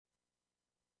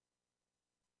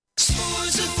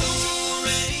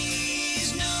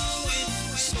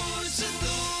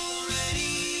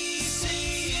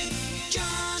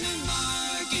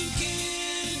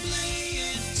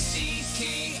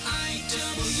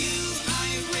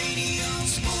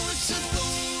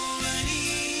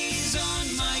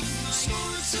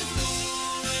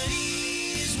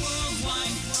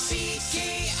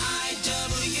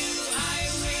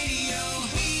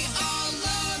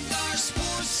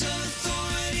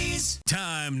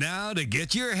time now to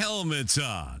get your helmets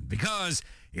on because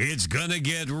it's gonna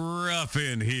get rough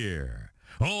in here.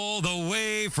 All the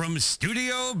way from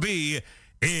Studio B,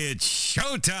 it's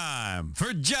showtime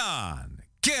for John,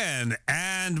 Ken,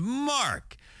 and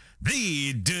Mark,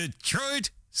 the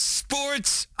Detroit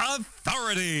Sports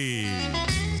Authority.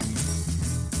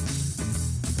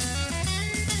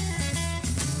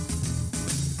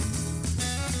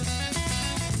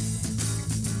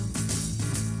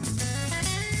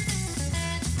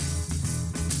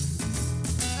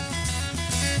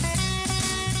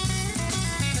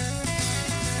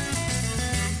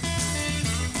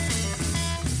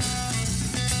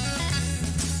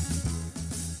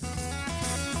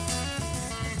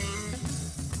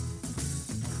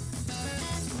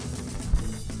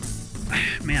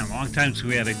 Man, long time since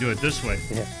we had to do it this way.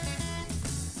 Yeah.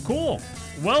 Cool.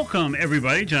 Welcome,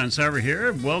 everybody. John Sarver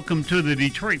here. Welcome to the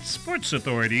Detroit Sports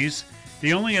Authorities,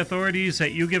 the only authorities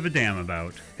that you give a damn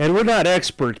about. And we're not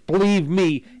experts. Believe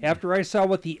me, after I saw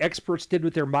what the experts did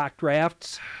with their mock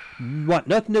drafts, want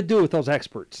nothing to do with those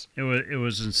experts. It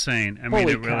was insane. I mean,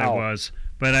 Holy it really cow. was.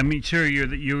 But I mean, sure,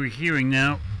 you're hearing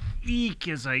now, eek,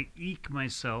 as I eek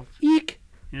myself. Eek.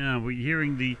 Yeah, we're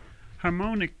hearing the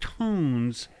harmonic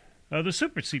tones of the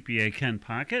Super CPA Ken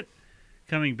Pocket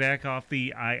coming back off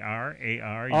the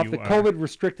IR. Off the COVID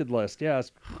restricted list,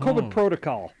 yes. COVID Oh.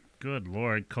 protocol. Good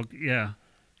Lord. Yeah.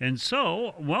 And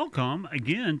so, welcome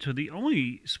again to the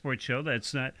only sports show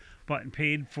that's not bought and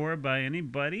paid for by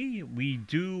anybody. We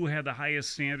do have the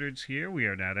highest standards here. We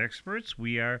are not experts.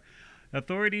 We are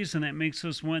authorities, and that makes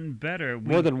us one better.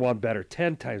 More than one better,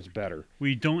 10 times better.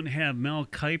 We don't have Mel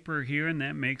Kiper here, and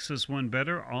that makes us one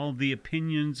better. All the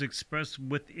opinions expressed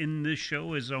within this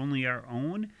show is only our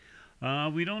own.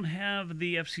 We don't have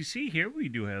the FCC here. We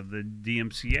do have the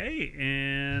DMCA,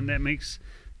 and that makes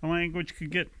the language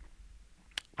could get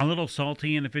a little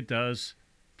salty, and if it does,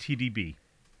 TDB.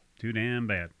 Too damn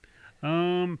bad.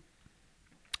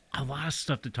 A lot of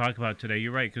stuff to talk about today.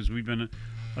 You're right, because we've been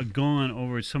gone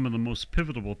over some of the most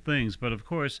pivotal things, but of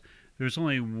course, there's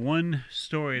only one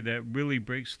story that really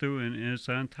breaks through and is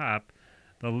on top.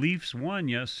 The Leafs won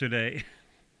yesterday.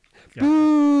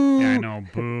 Boo! Yeah, I know,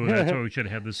 boo. That's why we should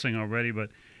have had this thing already,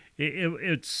 but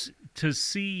it's to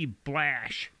see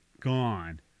Blash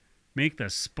gone. Make the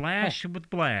splash with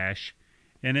Blash,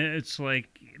 and it's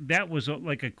like, that was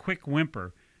like a quick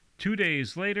whimper. 2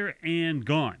 days later, and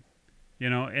gone. You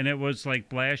know, and it was like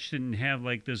Blash didn't have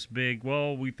like this big,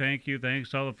 well, we thank you, thanks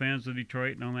to all the fans of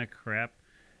Detroit and all that crap,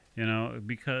 you know,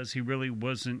 because he really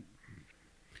wasn't.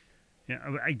 Yeah,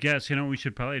 I guess, you know, we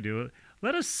should probably do it.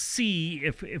 Let us see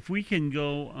if we can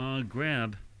go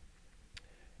grab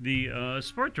the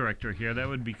sport director here. That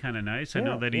would be kind of nice. I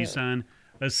know that he's on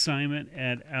assignment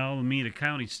at Alameda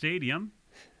County Stadium.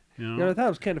 You know? You know, I thought it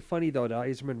was kind of funny, though, that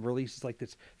Yzerman releases like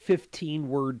this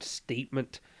 15-word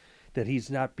statement that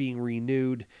he's not being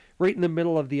renewed right in the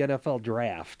middle of the NFL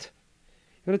draft.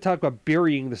 You want to talk about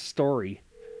burying the story.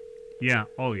 Yeah.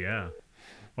 Oh, yeah.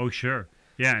 Oh, sure.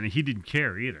 Yeah, and he didn't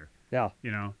care either. Yeah.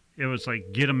 You know, it was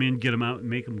like, get them in, get them out, and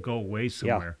make them go away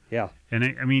somewhere. Yeah. And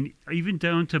I mean, even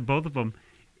down to both of them,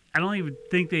 I don't even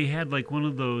think they had like one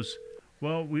of those,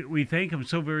 well, we thank him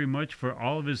so very much for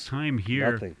all of his time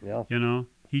here. Nothing, yeah. You know,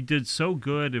 he did so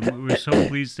good, and we were so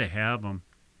pleased to have him.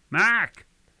 Mark!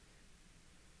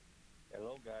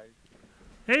 Hello, guys.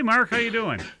 Hey, Mark, how you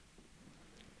doing?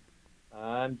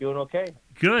 I'm doing okay.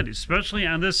 Good, especially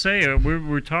on this day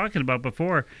we're talking about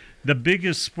before. The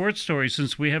biggest sports story,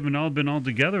 since we haven't all been all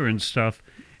together and stuff,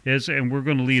 is, and we're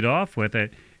going to lead off with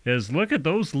it, is look at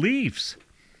those Leafs.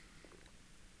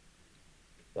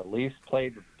 The Leafs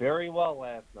played very well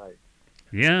last night.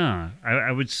 Yeah,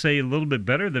 I would say a little bit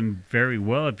better than very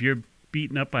well if you're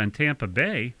beating up on Tampa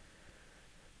Bay.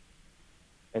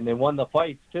 And they won the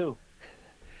fights, too.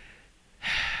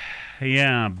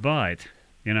 Yeah, but,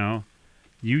 you know,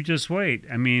 you just wait.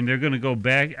 I mean, they're going to go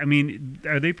back. I mean,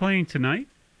 are they playing tonight?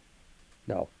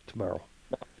 No, tomorrow.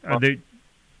 Are they They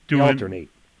doing alternate.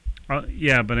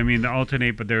 Yeah, but I mean, they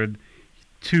alternate, but they're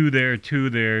two there,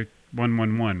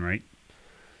 1-1-1, right?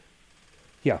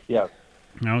 Yeah. Yeah.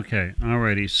 Okay,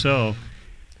 alrighty. So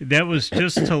that was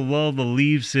just to lull the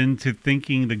Leafs into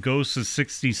thinking the ghost of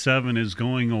 67 is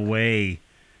going away.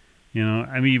 You know,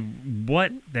 I mean,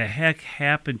 what the heck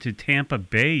happened to Tampa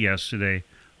Bay yesterday?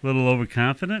 A little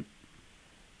overconfident?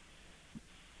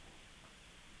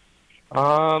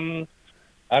 I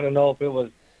don't know if it was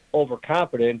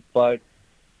overconfident, but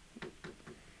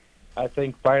I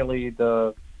think finally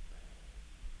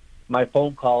my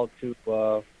phone call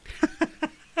to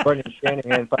Brendan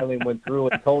Shanahan finally went through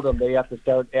and told them they have to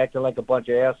start acting like a bunch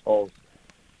of assholes.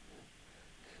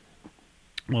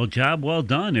 Well, job well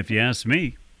done, if you ask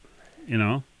me. You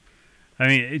know, I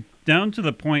mean, down to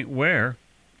the point where,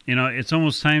 it's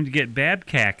almost time to get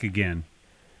Babcock again.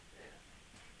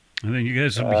 I think you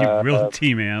guys will be a real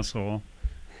team asshole.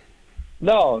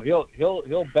 No,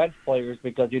 he'll bench players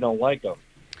because you don't like them.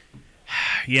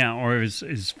 Yeah, or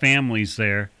his family's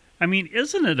there. I mean,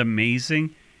 isn't it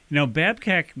amazing?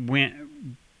 Babcock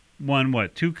won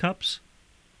what, 2 cups?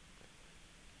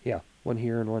 Yeah, one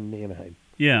here and one in Anaheim.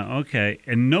 Yeah, okay,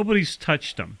 and nobody's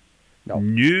touched him. No.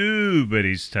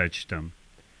 Nobody's touched him.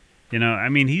 I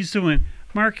mean, he's doing.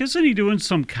 Mark, isn't he doing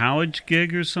some college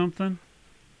gig or something?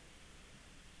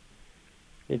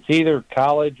 It's either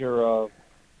college or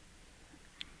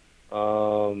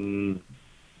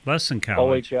Less than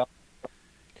college. OHL.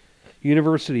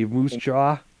 University of Moose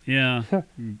Jaw. Yeah.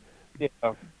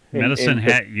 Yeah. Medicine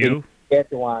Hat U.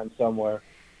 Saskatchewan somewhere.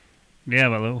 Yeah,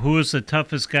 well, who was the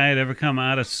toughest guy to ever come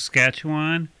out of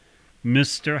Saskatchewan?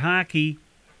 Mr. Hockey.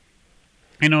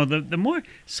 The more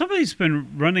somebody's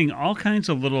been running all kinds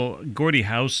of little Gordie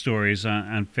Howe stories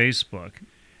on Facebook,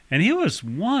 and he was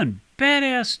one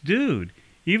badass dude.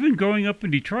 Even growing up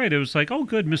in Detroit, it was like, oh,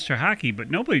 good, Mr. Hockey,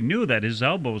 but nobody knew that his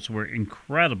elbows were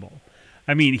incredible.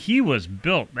 I mean, he was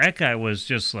built. That guy was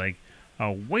just like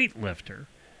a weightlifter.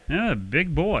 Yeah,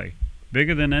 big boy.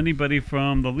 Bigger than anybody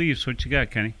from the Leafs. What you got,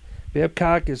 Kenny?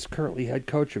 Babcock is currently head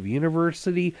coach of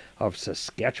University of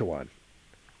Saskatchewan.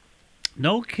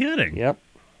 No kidding. Yep.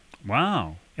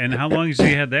 Wow. And how long has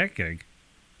he had that gig?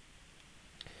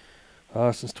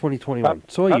 Since 2021.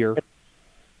 So a year.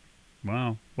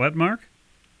 Wow. What, Mark?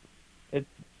 A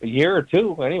year or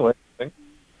two, anyway. I think.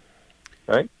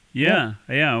 Right?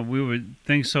 Yeah, we would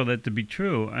think so, that to be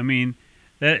true. I mean,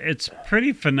 that it's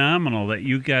pretty phenomenal that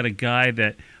you got a guy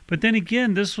that. But then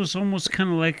again, this was almost kind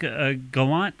of like a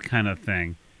Gallant kind of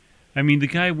thing. I mean, the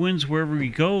guy wins wherever he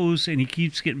goes, and he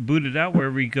keeps getting booted out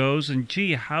wherever he goes. And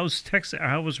gee, how's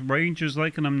Rangers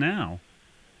liking him now?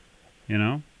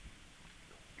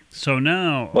 So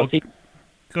now, Well,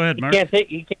 go ahead, Mark. He can't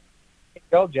take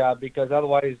no job because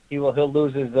otherwise he'll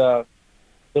lose his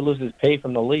pay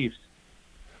from the Leafs.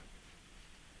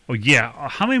 Oh yeah,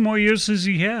 how many more years does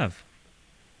he have?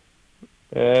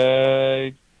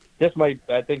 I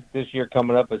think this year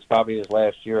coming up is probably his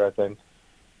last year, I think.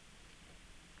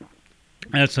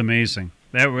 That's amazing.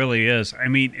 That really is. I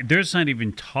mean, there's not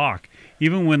even talk.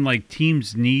 Even when like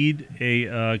teams need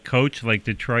a coach like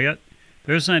Detroit,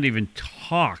 there's not even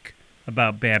talk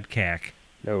about Babcock.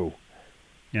 No.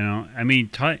 I mean,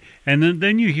 and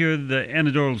then you hear the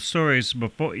anecdotal stories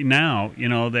before now.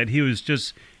 That he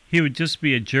would just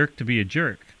be a jerk to be a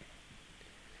jerk.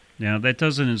 That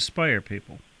doesn't inspire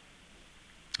people.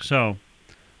 So,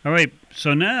 all right.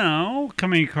 So now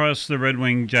coming across the Red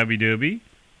Wing Jobby Doobie,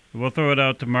 we'll throw it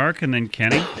out to Mark and then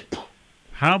Kenny.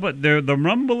 How about the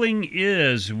rumbling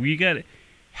is we got.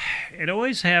 It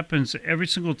always happens every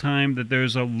single time that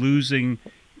there's a losing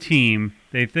team.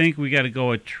 They think we got to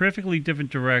go a terrifically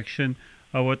different direction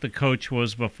of what the coach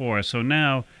was before. So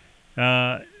now,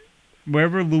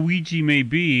 wherever Luigi may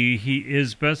be,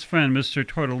 his best friend, Mr.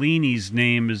 Tortellini's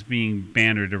name is being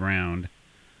bannered around.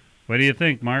 What do you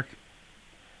think, Mark?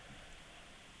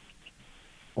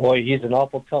 Boy, he's an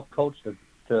awful tough coach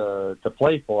to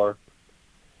play for.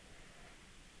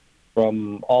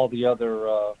 From all the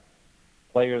other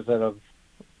players that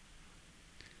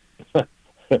have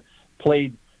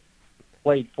played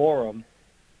for him,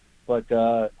 but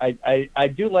I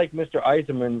do like Mr.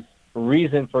 Yzerman's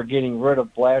reason for getting rid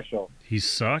of Blashill. He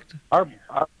sucked.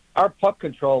 Our puck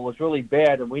control was really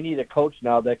bad, and we need a coach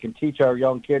now that can teach our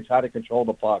young kids how to control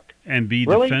the puck and be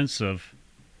really? Defensive.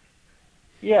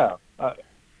 Yeah.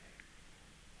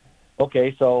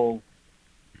 Okay, so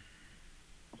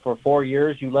for 4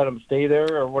 years you let them stay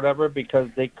there or whatever because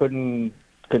they couldn't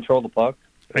control the puck.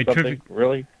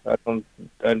 Really? That's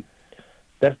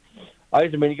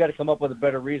Yzerman. You got to come up with a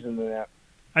better reason than that.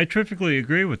 I terrifically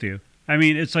agree with you. I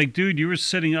mean, it's like, dude, you were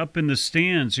sitting up in the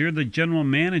stands. You're the general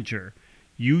manager.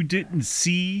 You didn't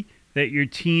see that your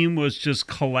team was just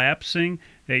collapsing,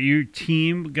 that your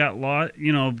team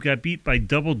got beat by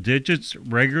double digits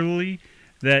regularly,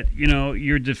 that,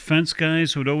 your defense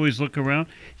guys would always look around.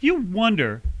 You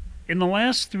wonder, in the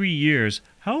last 3 years,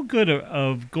 how good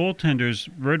of goaltenders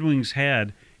Red Wings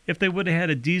had if they would have had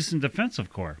a decent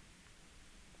defensive core.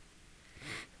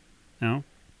 No?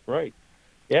 Right.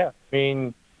 Yeah. I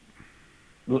mean,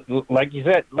 like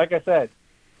I said,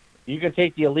 you can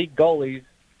take the elite goalies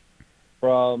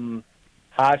from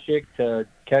Hasek to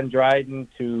Ken Dryden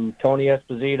to Tony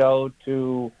Esposito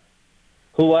to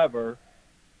whoever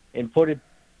and put it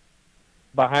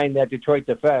behind that Detroit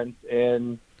defense,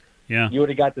 and you would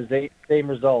have got the same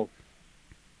result.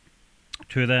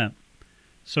 True that.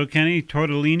 So, Kenny,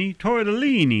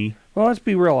 tortellini. Well, let's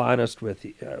be real honest with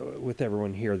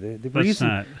everyone here. The reason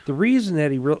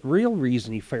that real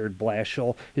reason he fired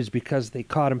Blashill is because they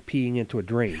caught him peeing into a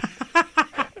drain.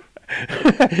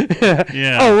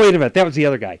 Yeah. Oh, wait a minute, that was the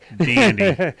other guy.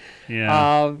 Dandy.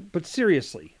 Yeah. But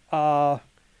seriously, coming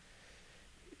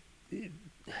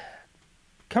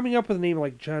up with a name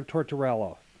like John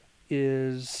Tortorella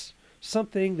is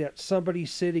something that somebody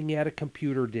sitting at a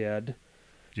computer did,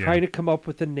 trying to come up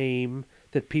with a name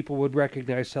that people would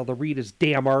recognize, so they'll read his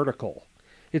damn article.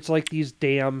 It's like these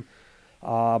damn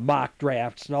mock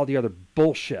drafts and all the other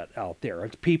bullshit out there.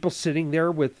 It's people sitting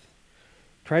there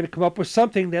trying to come up with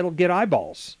something that'll get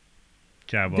eyeballs.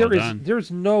 Job well done.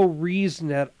 There's no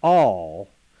reason at all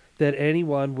that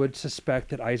anyone would suspect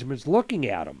that Yzerman's looking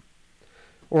at him,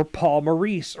 or Paul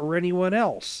Maurice, or anyone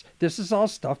else. This is all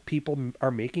stuff people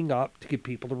are making up to get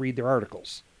people to read their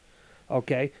articles.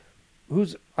 Okay?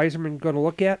 Who's Yzerman going to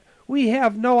look at? We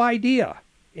have no idea.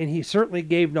 And he certainly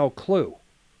gave no clue.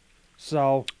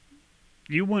 So,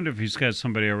 you wonder if he's got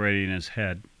somebody already in his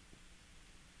head.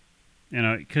 You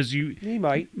know, because he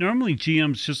might. Normally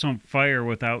GMs just don't fire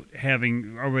without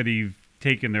having already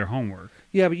taken their homework.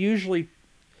 Yeah, but usually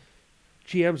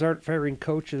GMs aren't firing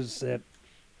coaches that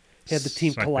had the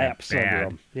team collapse under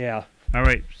them. Yeah. All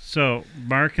right. So,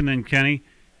 Mark and then Kenny,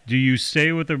 do you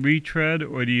stay with a retread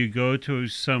or do you go to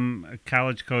some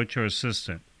college coach or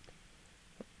assistant?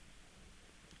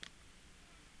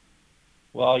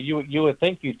 Well, you would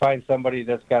think you'd find somebody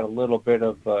that's got a little bit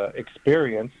of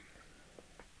experience,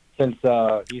 since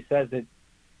he says it.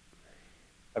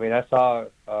 I mean, I saw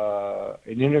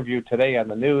an interview today on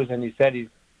the news, and he said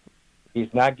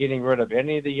he's not getting rid of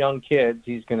any of the young kids.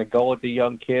 He's going to go with the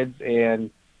young kids, and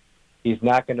he's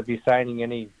not going to be signing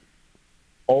any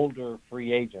older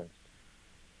free agents.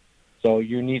 So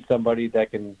you need somebody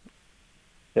that's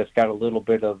got a little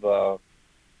bit of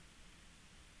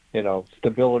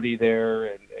stability there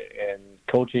and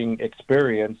coaching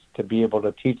experience to be able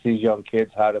to teach these young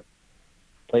kids how to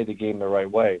play the game the right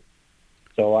way.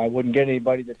 So I wouldn't get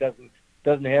anybody that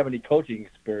doesn't have any coaching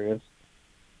experience.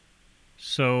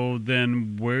 So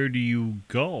then where do you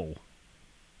go?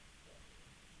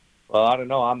 Well, I don't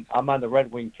know. I'm on the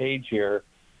Red Wing page here,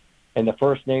 and the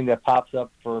first name that pops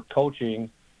up for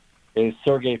coaching is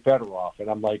Sergei Fedorov. And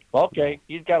I'm like, okay,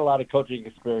 he's got a lot of coaching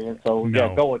experience, so we got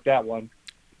to go with that one.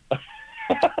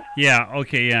 Yeah,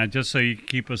 okay, yeah, just so you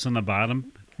keep us on the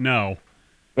bottom? No.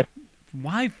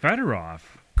 Why Fedorov?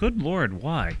 Good Lord,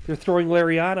 why? They're throwing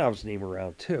Larionov's name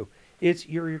around, too. It's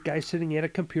you're your guy sitting at a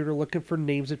computer looking for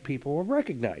names that people will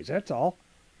recognize. That's all.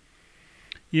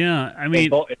 Yeah, I mean...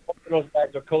 Both of those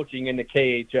guys are coaching in the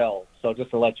KHL, so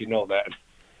just to let you know that.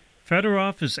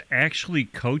 Fedorov is actually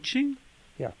coaching?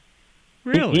 Yeah.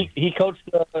 Really? He coached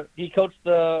the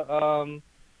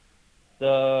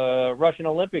Russian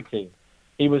Olympic team.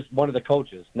 He was one of the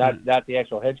coaches, not the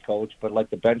actual head coach, but like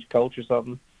the bench coach or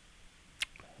something.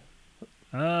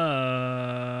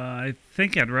 I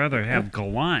think I'd rather have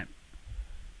Gallant,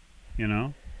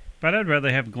 but I'd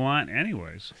rather have Gallant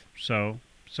anyways. So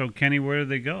Kenny, where do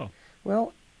they go?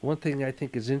 Well, one thing I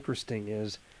think is interesting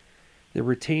is they're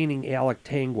retaining Alec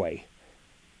Tangway.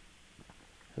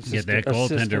 That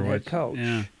goaltender head coach.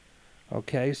 Yeah.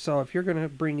 Okay, so if you're going to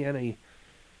bring in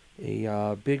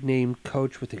a big name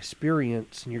coach with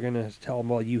experience, and you're going to tell him,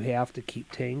 well, you have to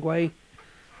keep Tangway,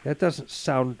 that doesn't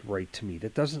sound right to me.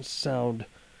 That doesn't sound.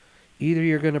 Either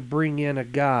you're going to bring in a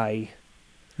guy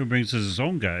who brings his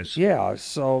own guys. Yeah,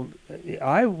 so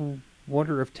I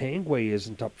wonder if Tangway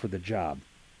isn't up for the job.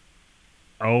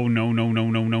 Oh, no.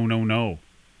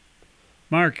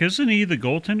 Mark, isn't he the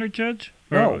goaltender judge?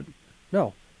 No.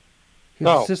 He's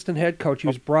assistant head coach. He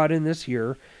was brought in this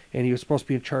year, and he was supposed to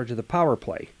be in charge of the power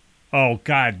play. Oh,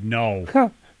 God, no.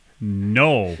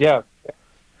 No. Yeah.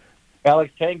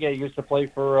 Alex Tangay used to play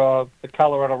for the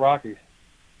Colorado Rockies.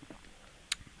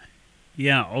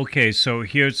 Yeah, okay, so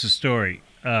here's the story.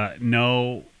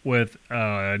 No with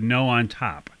no on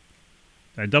top.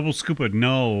 A double scoop of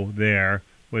no there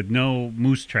with no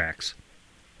moose tracks.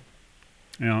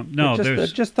 I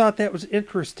just thought that was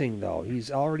interesting, though. He's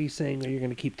already saying that you're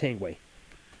going to keep Tangway.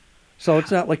 So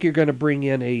it's not like you're going to bring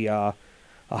in a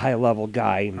high-level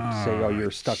guy and say, oh,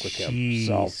 you're stuck with him.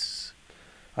 So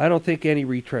I don't think any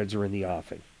retreads are in the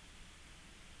offing.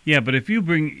 Yeah, but if you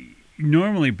bring...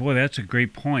 Normally, boy, that's a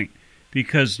great point.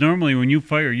 Because normally when you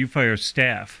fire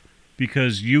staff.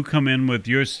 Because you come in with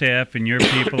your staff and your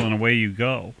people and away you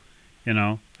go. I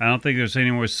don't think there's any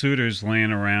more suitors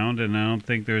laying around, and I don't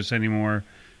think there's any more...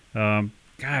 God,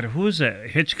 who is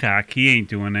that? Hitchcock. He ain't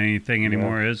doing anything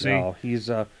anymore, is he? No, he's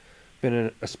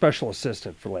Been a special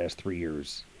assistant for the last 3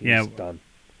 years. He's Yeah. done.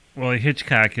 Well,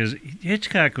 Hitchcock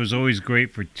was always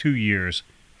great for 2 years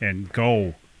and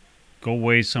go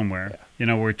away somewhere.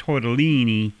 Where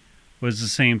Tortellini was the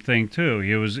same thing too.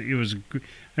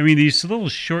 I mean, these little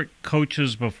short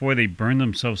coaches before they burn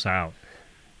themselves out,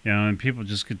 and people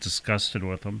just get disgusted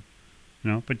with them.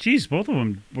 But geez, both of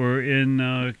them were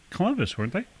in Columbus,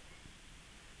 weren't they?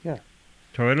 Yeah.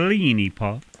 Tortellini,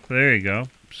 Paul. There you go.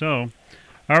 So,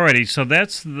 alrighty, so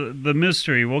that's the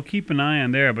mystery. We'll keep an eye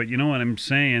on there, but you know what I'm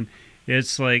saying?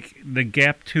 It's like the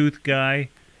gap tooth guy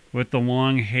with the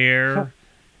long hair,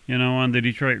 on the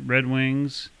Detroit Red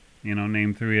Wings.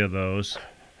 Name 3 of those.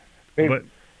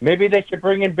 Maybe they should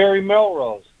bring in Barry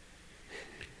Melrose.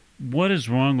 What is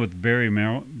wrong with Barry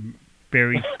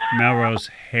Melrose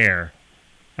hair?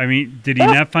 I mean, did he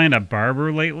not find a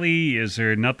barber lately? Is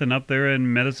there nothing up there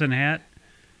in Medicine Hat?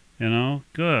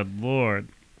 Good Lord.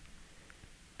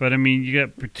 But, I mean, you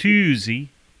got Bertuzzi.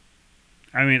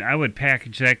 I mean, I would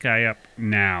package that guy up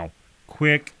now.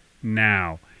 Quick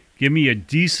now. Give me a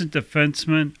decent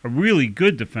defenseman, a really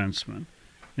good defenseman.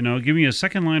 Give me a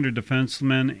second-liner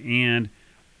defenseman and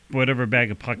whatever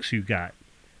bag of pucks you got.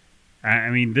 I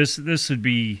mean, this would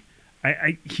be...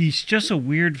 he's just a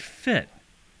weird fit.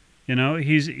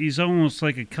 He's almost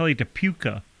like a Kelly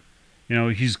Tapuka.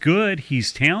 He's good,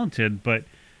 he's talented, but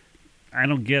I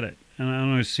don't get it. And I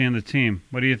don't understand the team.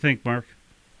 What do you think, Mark?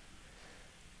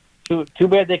 Too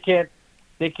bad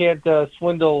they can't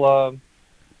swindle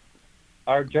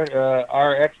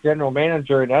our ex-general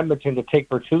manager in Edmonton to take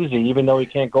Bertuzzi, even though he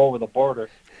can't go over the border.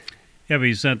 Yeah, but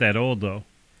he's not that old, though.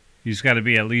 He's got to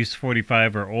be at least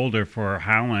 45 or older for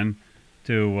Howland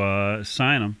to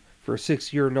sign him. For a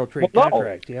 6-year no-trade Well, no.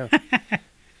 contract, yeah.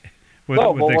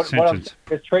 with extensions.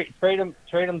 Is trade him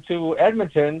to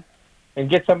Edmonton and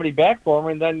get somebody back for him,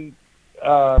 and then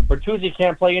Bertuzzi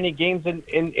can't play any games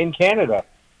in Canada.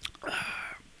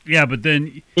 Yeah, but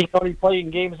then... He can only play in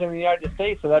games in the United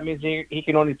States, so that means he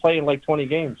can only play in like 20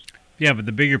 games. Yeah, but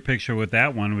the bigger picture with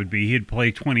that one would be he'd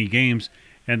play 20 games,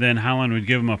 and then Howland would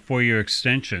give him a 4-year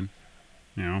extension,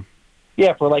 Yeah,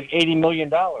 for like $80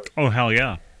 million. Oh, hell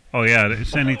yeah. Oh, yeah,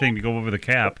 it's anything to go over the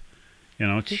cap.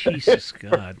 Jesus,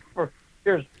 God.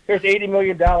 Here's $80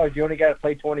 million. You only got to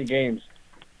play 20 games.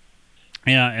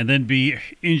 Yeah, and then be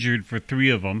injured for 3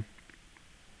 of them.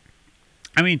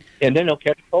 I mean... And then he'll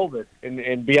catch COVID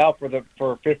and be out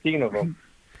for 15 of them.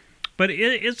 But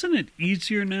isn't it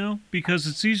easier now? Because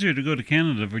it's easier to go to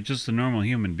Canada for just a normal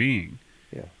human being.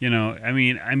 Yeah. I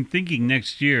mean, I'm thinking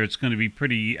next year it's going to be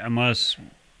pretty, unless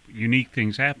unique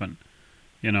things happen,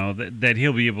 that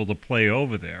he'll be able to play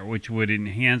over there, which would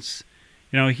enhance,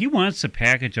 he wants to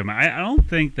package him. I don't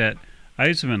think that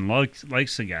Yzerman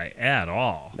likes the guy at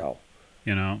all. No.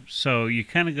 So you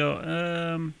kind of go,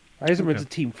 Yzerman's a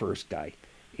team-first guy.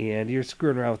 And you're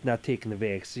screwing around with not taking the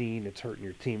vaccine. It's hurting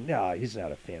your team. No, he's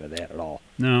not a fan of that at all.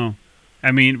 No.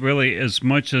 I mean, really, as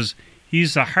much as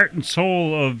he's the heart and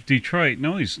soul of Detroit,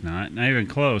 no, he's not even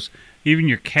close. Even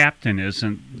your captain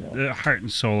isn't the heart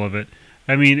and soul of it.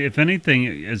 I mean, if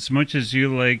anything, as much as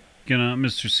you like,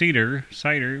 Mr.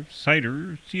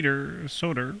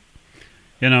 Soder,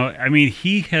 I mean,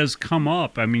 he has come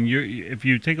up. I mean, if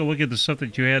you take a look at the stuff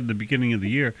that you had at the beginning of the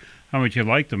year, how much you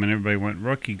liked him, and everybody went,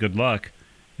 rookie, good luck.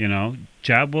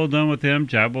 Job well done with him,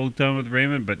 job well done with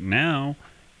Raymond, but now,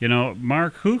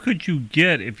 Mark, who could you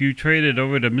get if you traded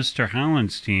over to Mr.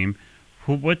 Howland's team?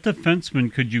 What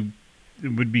defenseman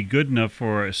would be good enough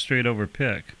for a straight-over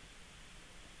pick?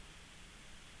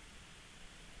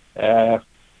 I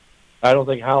don't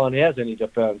think Howland has any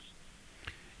defense.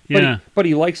 Yeah. But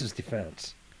he likes his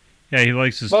defense. Yeah, he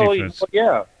likes his defense.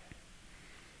 Yeah.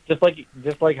 Just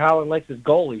like Howland likes his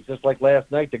goalies. Just like last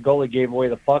night, the goalie gave away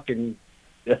the puck and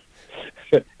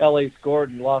L.A.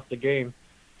 scored and lost the game.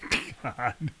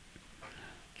 God.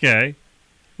 Okay.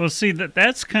 Well, see,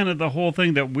 that's kind of the whole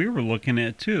thing that we were looking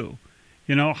at, too.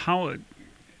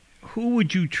 Who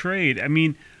would you trade? I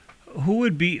mean,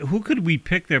 who could we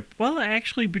pick there? Well,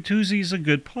 actually, Bertuzzi's a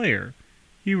good player.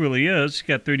 He really is. He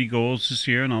got 30 goals this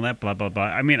year and all that, blah, blah, blah.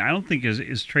 I mean, I don't think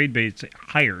his trade bait's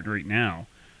hired right now.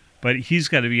 But he's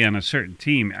got to be on a certain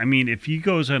team. I mean, if he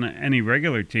goes on any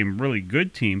regular team, really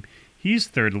good team, he's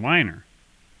third liner.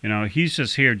 He's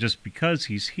just here just because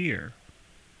he's here.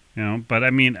 But I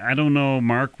mean, I don't know,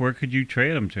 Mark, where could you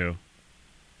trade him to?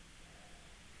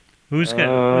 Who's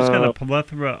got a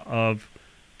plethora of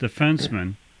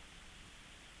defensemen?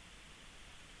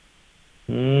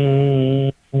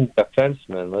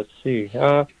 Defensemen, let's see.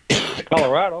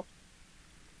 Colorado.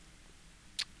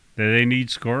 Do they need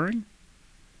scoring?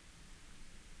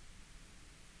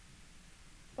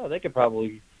 Oh, they could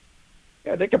probably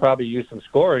Yeah, they could probably use some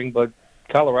scoring, but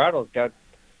Colorado's got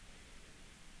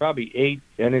probably 8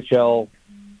 NHL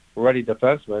ready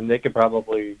defensemen. They could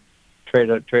probably trade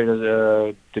a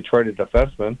Detroit a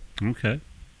defenseman. Okay.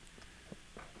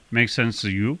 Makes sense to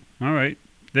you. All right.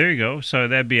 There you go. So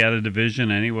that'd be out of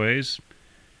division anyways.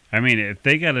 I mean, if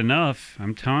they got enough,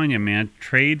 I'm telling you, man,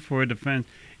 trade for a defense.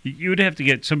 You would have to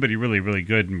get somebody really, really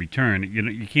good in return. You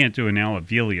know, you can't do an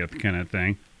Alavilia kind of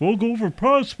thing. We'll go for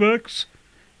prospects.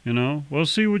 You know, we'll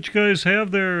see what you guys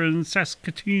have there in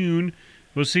Saskatoon.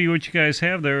 We'll see what you guys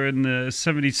have there in the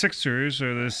 76ers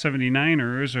or the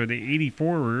 79ers or the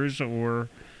 84ers or,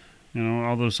 you know,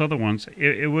 all those other ones.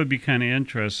 It would be kind of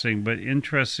interesting, but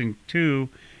interesting too.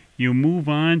 You move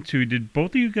on to, did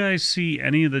both of you guys see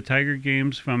any of the Tiger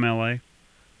games from LA?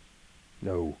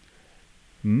 No.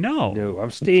 No. No,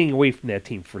 I'm staying away from that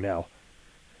team for now.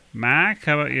 Mac,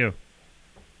 how about you?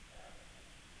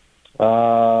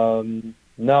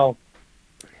 No.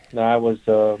 No, I was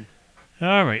All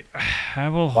right. I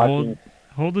will watching.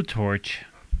 hold the torch.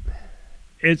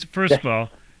 It's, first of all,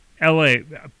 LA,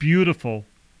 beautiful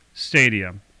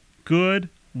stadium. Good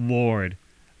Lord.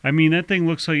 I mean, that thing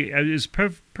looks like it's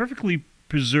perfectly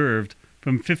preserved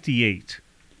from 58.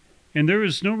 And there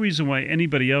is no reason why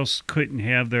anybody else couldn't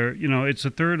have their, you know, it's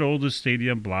the third oldest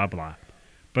stadium, blah, blah.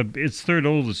 But it's third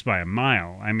oldest by a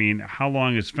mile. I mean, how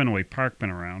long has Fenway Park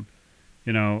been around?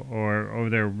 You know, or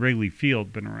over there, Wrigley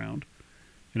Field been around.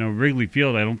 You know, Wrigley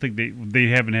Field, I don't think they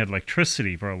haven't had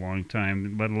electricity for a long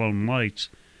time, let alone lights.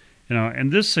 You know,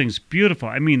 and this thing's beautiful.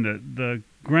 I mean, the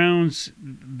grounds,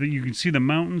 you can see the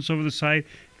mountains over the side.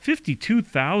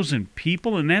 52,000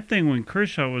 people, and that thing when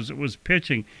Kershaw was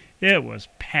pitching, it was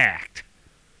packed.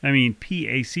 I mean,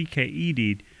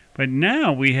 Packed. But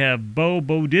now we have Bo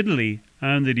Diddley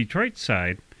on the Detroit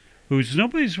side, who's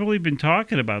nobody's really been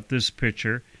talking about this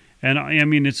pitcher. And I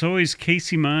mean, it's always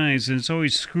Casey Mize, and it's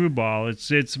always Screwball.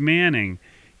 It's Manning.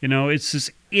 You know, it's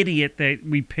this idiot that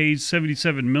we paid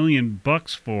 $77 million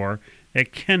for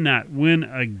that cannot win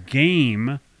a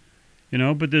game. You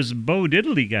know, but this Bo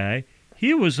Diddley guy,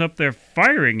 he was up there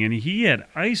firing, and he had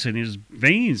ice in his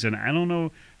veins, and I don't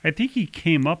know. I think he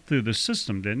came up through the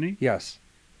system, didn't he? Yes.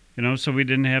 You know, so we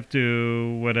didn't have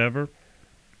to whatever.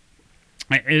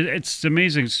 It's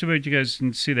amazing. It's too bad you guys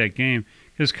didn't see that game.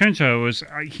 Because Kershaw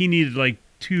he needed like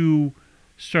 2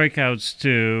 strikeouts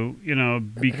to, you know,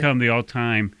 become the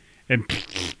all-time. And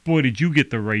boy, did you get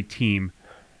the right team.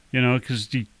 You know, because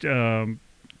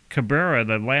Cabrera,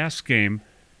 the last game,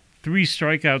 3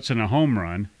 strikeouts and a home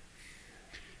run.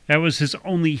 That was his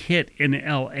only hit in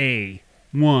L.A.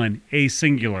 One, a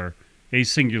singular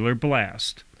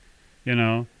blast. You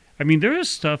know? I mean, there is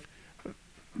stuff.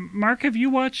 Mark, have you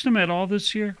watched them at all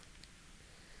this year?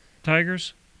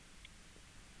 Tigers?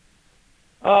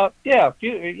 Yeah,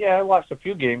 I watched a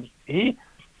few games. He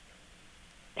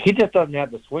just doesn't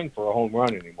have the swing for a home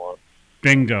run anymore.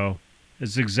 Bingo.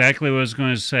 That's exactly what I was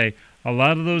going to say. A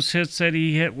lot of those hits that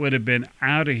he hit would have been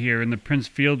out of here in the Prince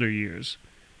Fielder years.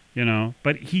 You know,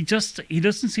 but he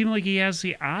doesn't seem like he has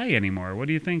the eye anymore. What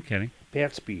do you think, Kenny?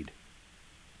 Bat speed.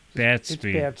 Bat It's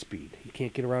speed. bat speed. He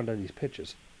can't get around on these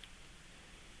pitches.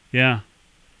 Yeah.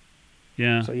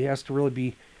 Yeah. So he has to really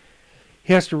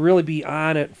be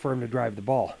on it for him to drive the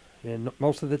ball. And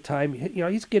most of the time, you know,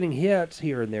 he's getting hits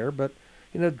here and there, but,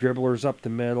 you know, dribblers up the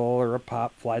middle or a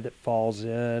pop fly that falls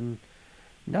in.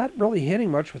 Not really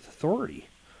hitting much with authority.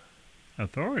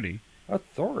 Authority?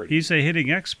 Authority. He's a hitting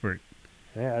expert.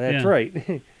 Yeah, that's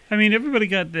right. I mean, everybody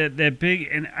got that big,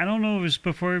 and I don't know if it was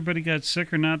before everybody got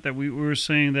sick or not that we were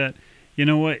saying that, you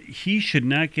know what, he should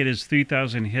not get his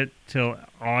 3,000 hit till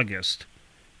August,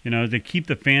 you know, to keep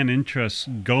the fan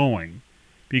interest going.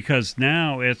 Because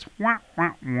now it's wah,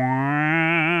 wah,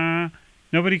 wah.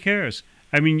 Nobody cares.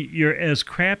 I mean, you're as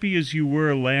crappy as you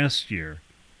were last year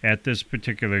at this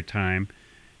particular time.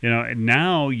 You know, and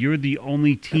now you're the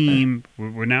only team.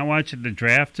 We're not watching. The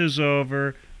draft is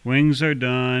over. Wings are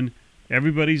done.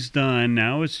 Everybody's done.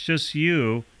 Now it's just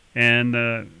you and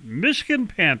the Michigan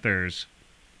Panthers.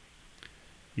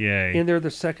 Yay. And they're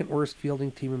the second worst fielding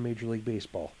team in Major League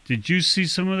Baseball. Did you see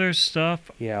some of their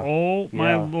stuff? Yeah. Oh,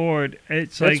 my Yeah. Lord.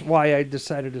 That's why I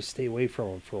decided to stay away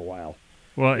from them for a while.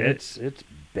 Well, It's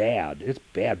bad. It's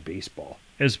bad baseball.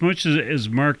 as much as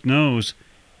Mark knows,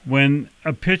 when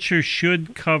a pitcher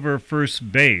should cover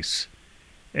first base,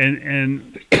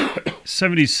 and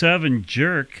 77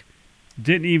 jerk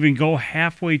didn't even go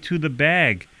halfway to the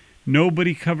bag.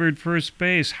 Nobody covered first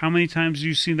base. How many times have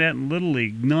you seen that in Little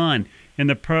League? None. In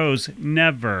the pros,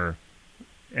 never.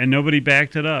 And nobody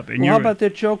backed it up. And Well, how about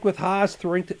that joke with Haas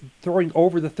throwing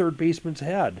over the third baseman's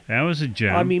head? that was a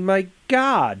gem. I mean, my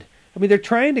God. I mean, they're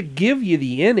trying to give you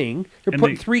the inning. They're And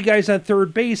putting they- 3 guys on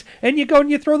third base, and you go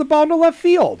and you throw the ball into left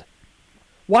field.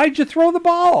 Why'd you throw the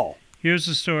ball? Here's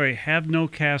the story. Have no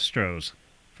Castros.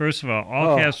 First of all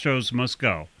Oh. Castros must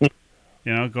go.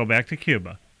 Go back to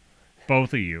Cuba.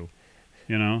 Both of you.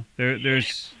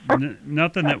 There's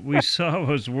nothing that we saw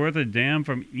was worth a damn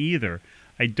from either.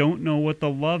 I don't know what the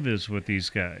love is with these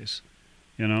guys.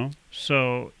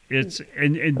 So it's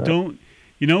and don't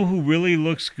who really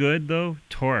looks good though?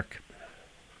 Torque.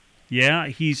 Yeah,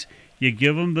 you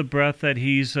give him the breath that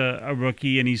he's a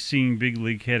rookie and he's seeing big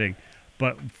league hitting,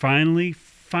 but finally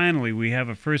we have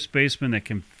a first baseman that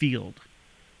can field.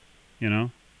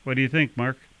 What do you think,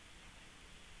 Mark?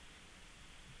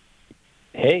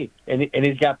 Hey, and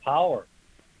he's got power.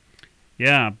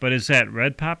 Yeah, but is that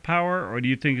red pop power or do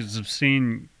you think it's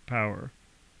obscene power?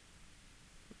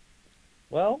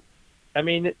 Well, I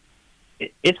mean,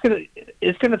 it's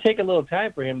gonna take a little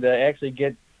time for him to actually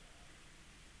get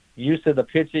used to the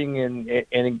pitching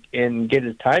and get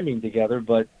his timing together.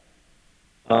 But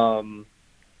once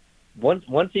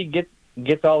he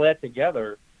gets all that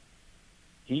together,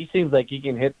 he seems like he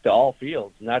can hit to all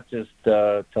fields, not just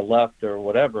to left or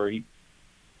whatever.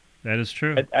 That is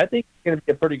true. I think he's going to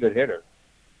be a pretty good hitter.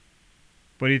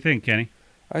 What do you think, Kenny?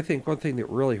 I think one thing that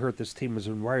really hurt this team was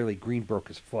when Riley Green broke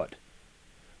his foot.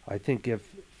 I think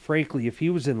if he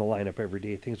was in the lineup every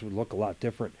day, things would look a lot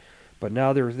different. But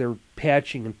now they're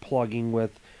patching and plugging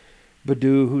with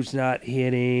Baду, who's not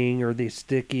hitting, or they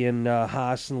stick in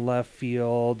Haas in left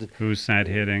field. Who's not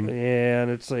hitting? And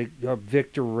it's like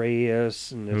Victor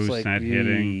Reyes, and it's Who's like, not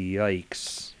hitting?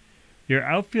 Yikes. Your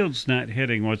outfield's not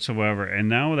hitting whatsoever, and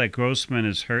now that Grossman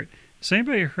is hurt, has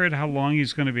anybody heard how long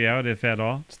he's going to be out, if at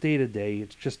all? It's day to day.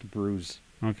 It's just a bruise.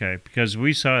 Okay, because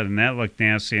we saw it, and that looked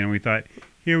nasty, and we thought,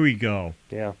 here we go.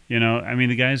 Yeah.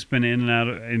 The guy's been in and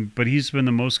out, but he's been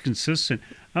the most consistent.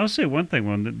 I'll say one thing: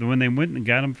 when they went and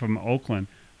got him from Oakland,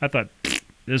 I thought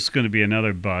this is going to be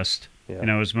another bust.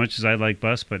 Yeah. As much as I like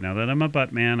bust, but now that I'm a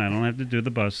butt man, I don't have to do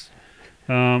the bust.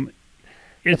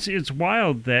 It's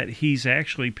wild that he's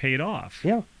actually paid off.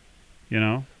 Yeah.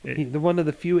 One of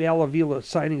the few Al Avila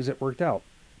signings that worked out.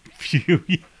 Few,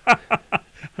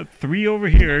 3 over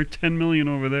here, 10 million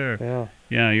over there. Yeah.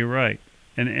 Yeah, you're right.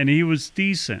 And he was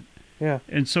decent. Yeah.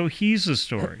 And so he's a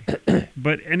story.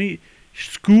 But any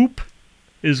Scoop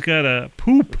is got a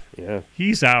poop. Yeah.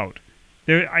 He's out.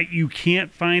 You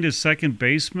can't find a second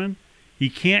baseman. He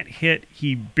can't hit.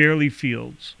 He barely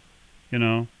fields.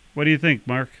 What do you think,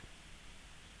 Mark?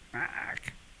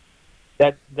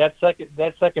 That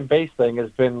second base thing has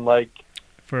been like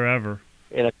Forever.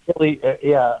 an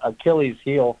Achilles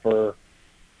heel for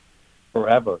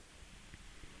forever.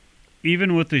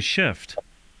 Even with the shift.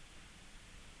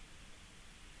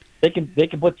 They can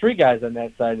put 3 guys on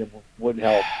that side and would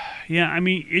help. Yeah,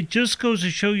 it just goes to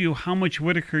show you how much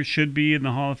Whitaker should be in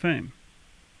the Hall of Fame.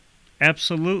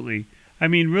 Absolutely.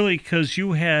 Really, because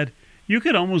you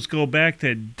could almost go back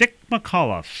to Dick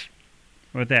McAuliffe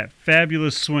with that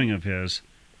fabulous swing of his.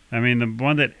 The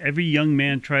one that every young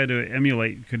man tried to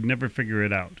emulate could never figure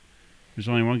it out. There's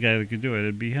only one guy that could do it.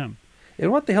 It'd be him.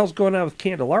 And what the hell's going on with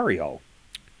Candelario?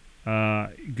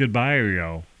 Goodbye,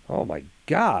 Rio. Oh, my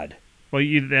God. Well,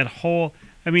 that whole...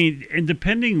 and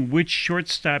depending which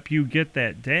shortstop you get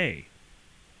that day,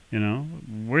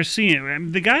 we're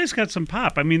seeing... the guy's got some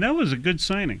pop. That was a good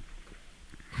signing.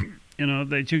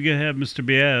 That you could have Mr.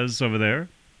 Baez over there,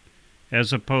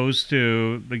 as opposed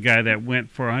to the guy that went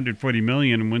for $140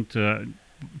 million and went to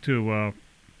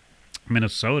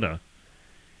Minnesota,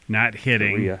 not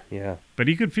hitting. Korea, yeah. But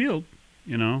he could field,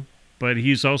 But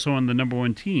he's also on the number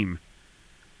 1 team.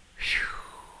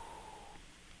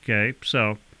 Okay,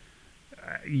 so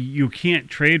you can't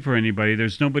trade for anybody.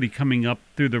 There's nobody coming up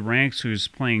through the ranks who's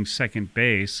playing second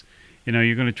base.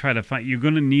 You're going to try to find. You're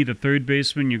going to need a third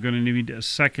baseman. You're going to need a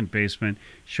second baseman.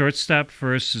 Shortstop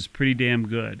first is pretty damn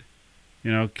good.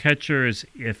 Catcher is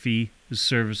iffy, is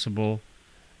serviceable.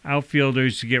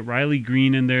 Outfielders, you get Riley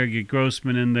Green in there, get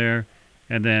Grossman in there,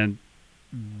 and then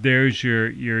there's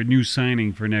your new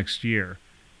signing for next year.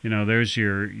 There's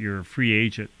your free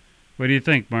agent. What do you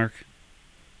think, Mark?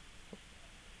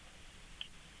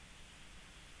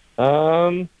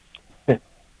 The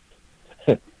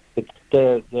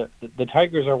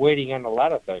Tigers are waiting on a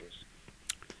lot of things.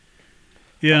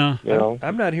 Yeah.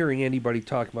 I'm not hearing anybody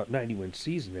talking about 90-win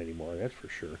season anymore, that's for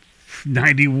sure.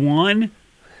 91?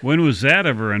 When was that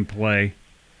ever in play?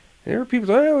 There are people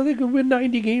saying, they could win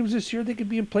 90 games this year. They could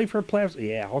be in play for a playoffs.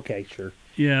 Yeah, okay, sure.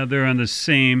 Yeah, they're on the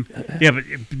same. Yeah, but,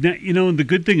 the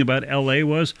good thing about L.A.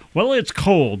 was, it's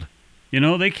cold.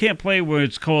 They can't play where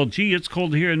it's cold. Gee, it's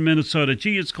cold here in Minnesota.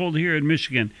 Gee, it's cold here in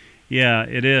Michigan. Yeah,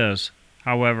 it is.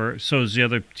 However, so is the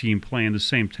other team playing the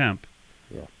same temp.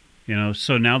 Yeah. You know,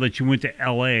 so now that you went to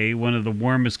L.A., one of the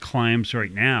warmest climes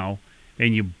right now,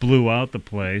 and you blew out the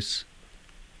place,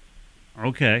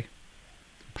 okay.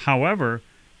 However,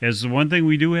 as the one thing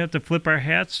we do have to flip our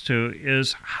hats to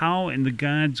is how in the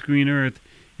God's green earth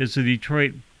is the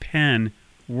Detroit pen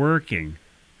working?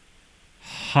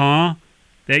 Huh?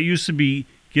 That used to be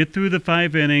get through the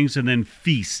 5 innings and then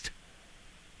feast.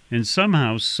 And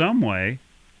somehow, some way,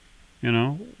 you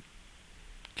know,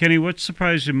 Kenny, what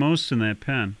surprised you most in that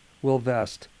pen? Will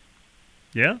Vest.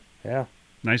 Yeah? Yeah.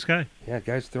 Nice guy. Yeah,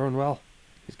 guy's throwing well.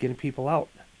 He's getting people out.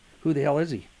 Who the hell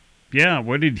is he? Yeah,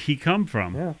 where did he come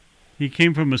from? Yeah. He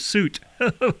came from a suit.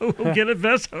 Get a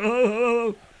vest.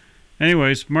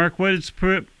 Anyways, Mark, what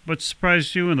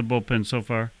surprised you in the bullpen so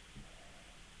far?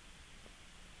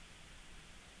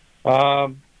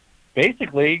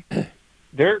 Basically,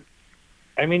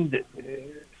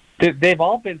 they've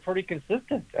all been pretty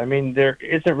consistent. I mean, there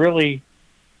isn't really,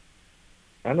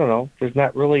 I don't know, there's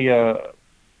not really a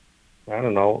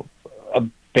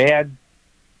bad,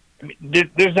 I mean,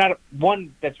 there's not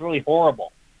one that's really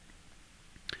horrible.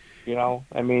 You know,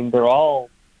 I mean, they're all,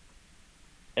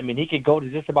 I mean, he could go to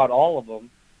just about all of them,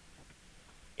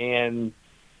 and,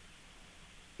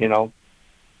 you know,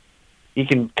 he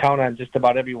can count on just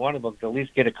about every one of them to at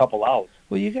least get a couple outs.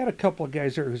 Well, you got a couple of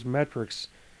guys there whose metrics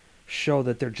show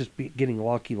that they're just getting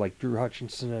lucky, like Drew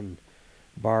Hutchinson and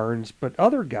Barnes. But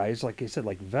other guys, like I said,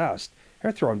 like Vest,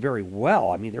 they're throwing very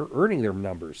well. I mean, they're earning their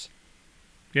numbers.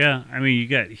 Yeah, I mean, you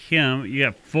got him, you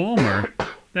got Fulmer.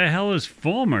 The hell is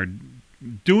Fulmer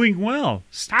doing well?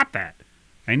 Stop that.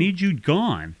 I need you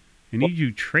gone. I need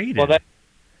you traded.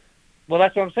 Well,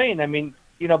 that's what I'm saying. I mean,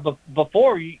 you know,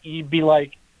 before you'd be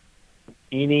like,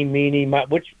 eeny, meeny,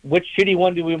 which shitty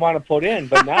one do we want to put in?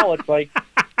 But now it's like,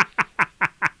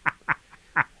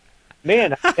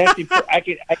 man, I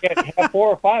can have 4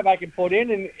 or 5 I can put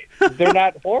in, and they're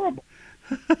not horrible.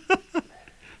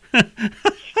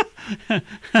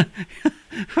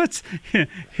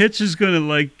 Hitch is going to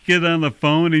like get on the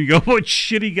phone and go, what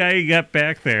shitty guy you got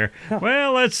back there?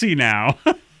 Well, let's see now.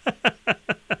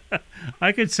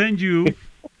 I could send you,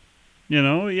 you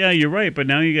know, yeah, you're right, but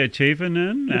now you got Chafin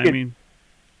in.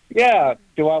 Yeah,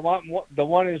 do I want the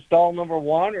one in stall number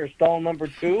 1 or stall number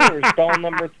 2 or stall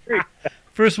number 3?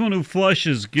 First one who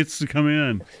flushes gets to come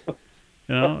in. You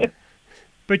know,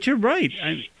 but you're right.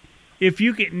 If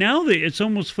you get now that it's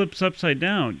almost flips upside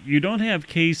down, you don't have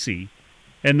Casey,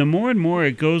 and the more and more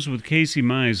it goes with Casey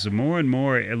Mize, the more and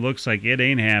more it looks like it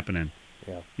ain't happening.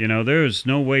 Yeah. You know, there's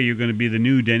no way you're going to be the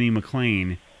new Denny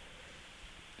McLain.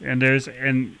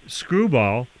 And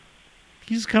Screwball,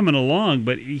 he's coming along,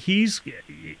 but he's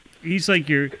like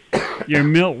your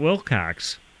Milt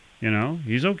Wilcox. You know,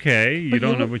 he's okay. You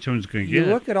don't know which one's going to get.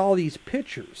 You look at all these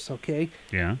pitchers, okay?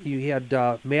 Yeah. You had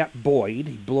Matt Boyd.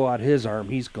 He blew out his arm.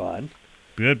 He's gone.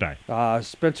 Goodbye.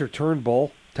 Spencer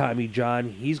Turnbull, Tommy John,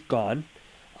 he's gone.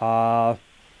 He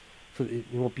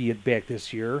won't be back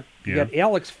this year. You got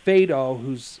Alex Fado,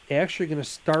 who's actually going to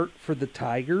start for the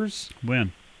Tigers.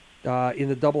 When? In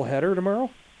the doubleheader tomorrow.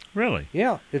 Really?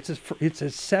 Yeah. It's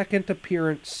his second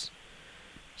appearance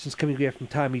since coming back from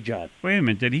Tommy John. Wait a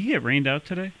minute. Did he get rained out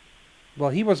today? Well,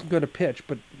 he wasn't going to pitch,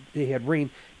 but they had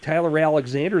rain. Tyler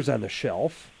Alexander's on the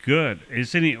shelf. Good.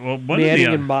 Isn't he? Well, Manning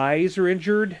and Mize are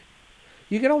injured.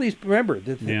 You get all these. Remember,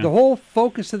 the whole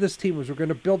focus of this team was we're going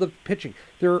to build up pitching.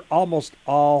 They're almost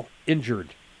all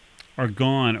injured. Or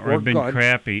gone, or have been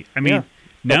crappy. I mean,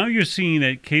 now you're seeing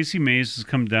that Casey Mays has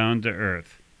come down to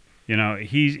earth. You know,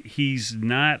 he's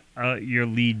not your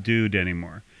lead dude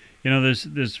anymore. You know,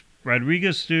 this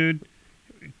Rodriguez dude.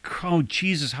 Oh,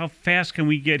 Jesus, how fast can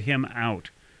we get him out?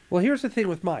 Well, here's the thing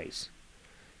with Mize.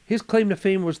 His claim to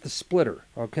fame was the splitter,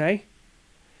 okay?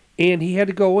 And he had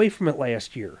to go away from it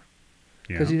last year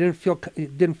because he didn't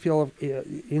feel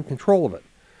in control of it.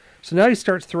 So now he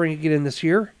starts throwing it again this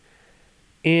year,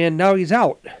 and now he's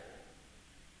out.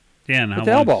 Yeah, and with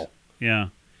the elbow. Yeah,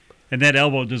 and that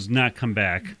elbow does not come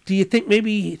back. Do you think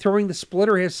maybe throwing the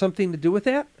splitter has something to do with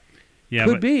that? Yeah,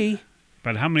 could be.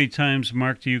 But how many times,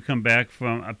 Mark, do you come back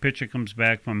from a pitcher comes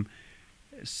back from,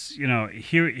 you know,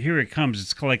 here it comes.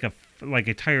 It's like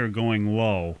a tire going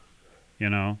low,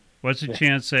 you know. What's the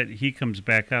chance that he comes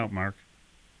back out, Mark?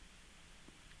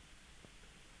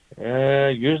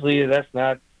 Usually that's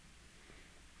not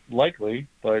likely,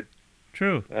 but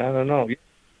true. I don't know.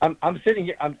 I'm sitting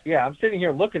here. I'm sitting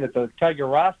here looking at the Tiger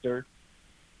roster,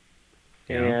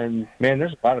 and man,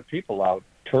 there's a lot of people out.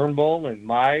 Turnbull and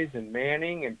Mize and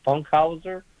Manning and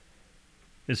Funkhauser.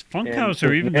 Is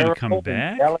Funkhauser even going to come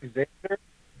back? Alexander.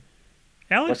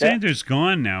 Alexander's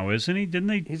gone now, isn't he? Didn't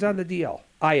they? He's on the DL.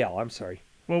 IL, I'm sorry.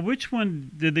 Well, which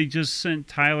one did they just send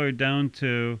Tyler down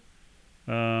to?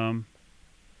 Well,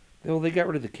 they got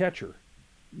rid of the catcher.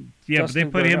 Yeah, Justin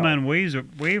but they put him Gurnell. on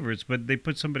waivers, but they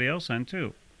put somebody else on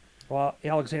too. Well,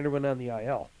 Alexander went on the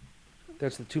IL.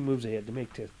 That's the two moves they had to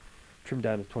make to trim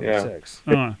down to 26.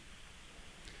 Oh,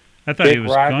 I thought he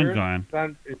was gone.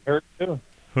 Is hurt too.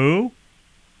 Who?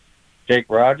 Jake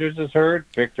Rogers is hurt.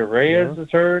 Victor Reyes is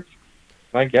hurt.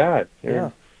 My God.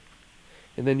 Yeah.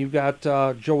 And then you've got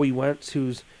Joey Wentz,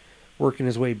 who's working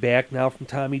his way back now from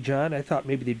Tommy John. I thought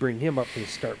maybe they'd bring him up for the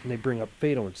start when they bring up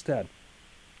Fado instead.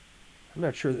 I'm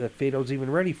not sure that Fado's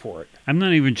even ready for it. I'm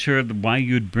not even sure why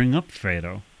you'd bring up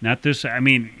Fado. Not this. I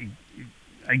mean,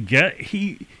 I get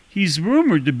he's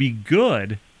rumored to be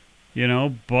good,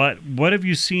 but what have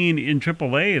you seen in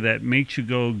AAA that makes you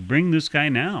go bring this guy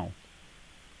now?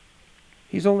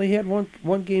 He's only had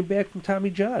one game back from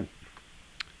Tommy John.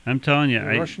 I'm telling you,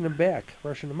 Rushing him back,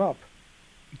 rushing him up.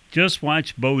 Just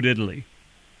watch Bo Diddley.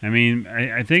 I mean,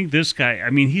 I think this guy,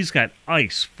 he's got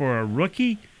ice for a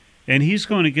rookie, and he's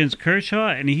going against Kershaw,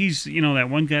 and he's, that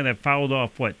one guy that fouled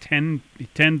off, 10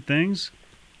 things?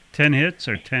 10 hits,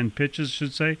 or 10 pitches, I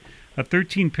should say. A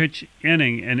 13-pitch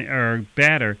inning, or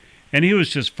batter, and he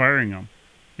was just firing them.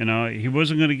 He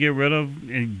wasn't going to get rid of, and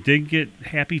he did get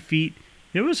happy feet.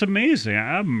 It was amazing.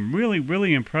 I'm really,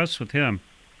 really impressed with him.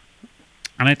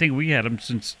 And I think we had him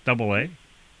since AA.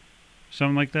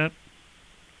 Something like that.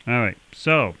 All right.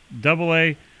 So,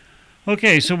 AA.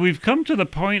 Okay, so we've come to the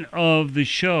point of the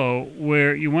show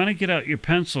where you want to get out your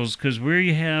pencils because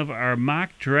we have our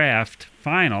mock draft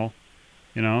final.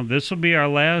 This will be our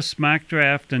last mock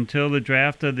draft until the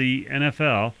draft of the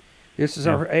NFL. This is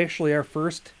actually our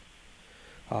first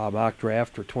mock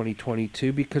draft for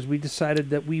 2022 because we decided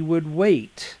that we would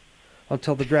wait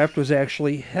until the draft was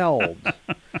actually held.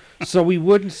 So we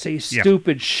wouldn't say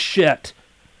stupid shit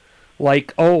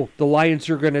like, the Lions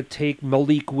are going to take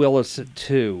Malik Willis at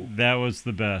 2. That was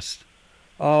the best.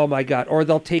 Oh, my God. Or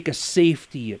they'll take a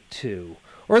safety at 2.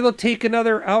 Or they'll take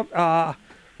another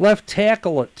left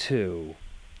tackle at 2.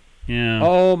 Yeah.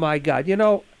 Oh, my God.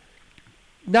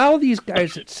 Now these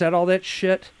guys that said all that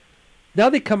shit, now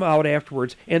they come out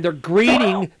afterwards and they're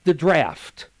grading the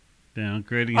draft. Yeah,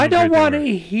 grading. I don't want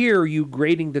to hear you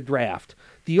grading the draft.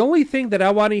 The only thing that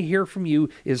I want to hear from you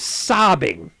is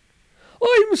sobbing.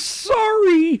 I'm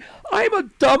sorry. I'm a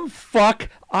dumb fuck.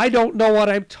 I don't know what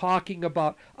I'm talking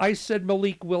about. I said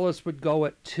Malik Willis would go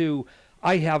at 2.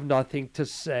 I have nothing to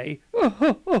say. That's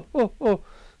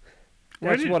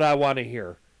what I want to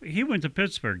hear. He went to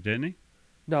Pittsburgh, didn't he?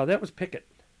 No, that was Pickett.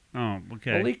 Oh,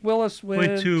 okay. Malik Willis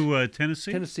went to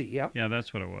Tennessee? Tennessee, yeah. Yeah,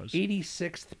 that's what it was.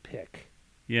 86th pick.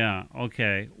 Yeah,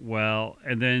 okay. Well,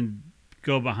 and then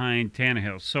go behind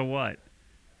Tannehill. So what?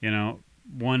 1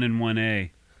 and 1A.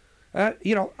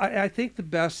 I think the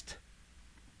best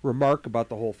remark about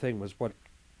the whole thing was what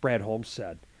Brad Holmes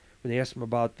said. When they asked him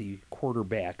about the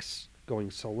quarterbacks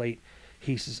going so late,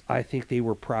 he says, I think they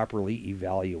were properly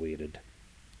evaluated.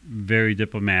 Very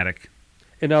diplomatic.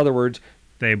 In other words,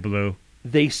 they blew.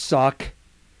 They suck,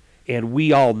 and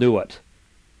we all knew it.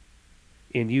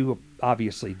 And you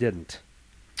obviously didn't.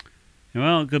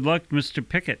 Well, good luck, Mr.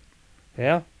 Pickett.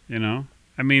 Yeah?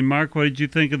 Mark, what did you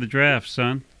think of the draft,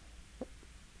 son?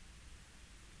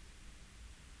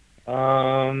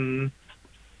 I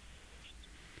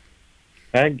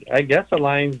guess the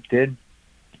Lions did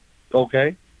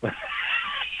okay.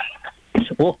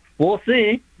 We'll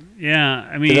see.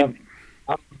 Yeah,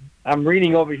 I'm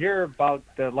reading over here about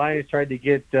the Lions tried to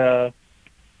get. They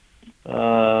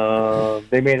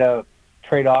made a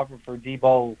trade offer for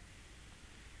Debo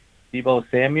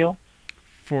Samuel.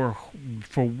 For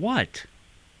what?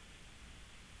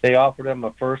 They offered him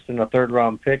a first and a third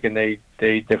round pick, and they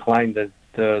declined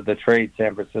the trade.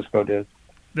 San Francisco did.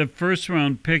 The first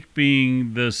round pick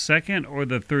being the second or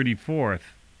the 34th?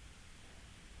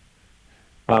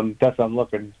 That's what I'm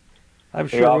looking. I'm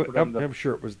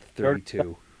sure it was the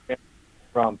 32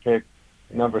 round pick,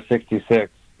 number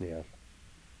 66. Yeah.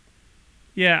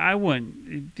 Yeah, I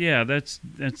wouldn't. Yeah, that's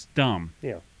dumb.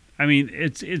 Yeah.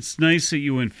 It's nice that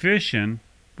you went fishing,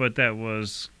 but that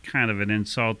was kind of an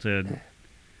insulted.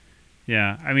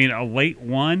 Yeah, a late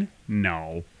one?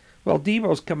 No. Well,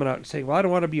 Debo's coming out and saying, well, I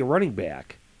don't want to be a running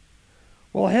back.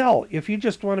 Well, hell, if you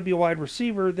just want to be a wide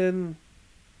receiver, then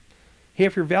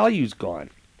half your value's gone.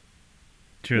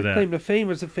 True Your that. claim to fame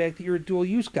is the fact that you're a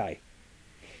dual-use guy.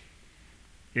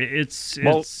 It's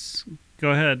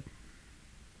go ahead.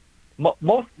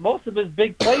 Most of his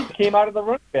big plays came out of the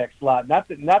running back slot, not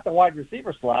the wide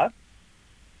receiver slot.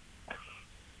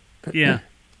 Yeah.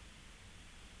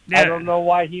 I don't know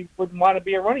why he wouldn't want to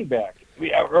be a running back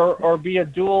or be a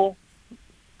dual.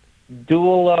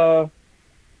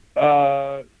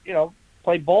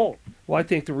 Play both. Well, I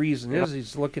think the reason is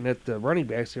he's looking at the running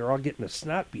backs. They're all getting the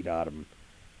snot beat out of them.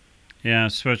 Yeah,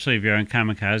 especially if you're on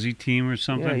kamikaze team or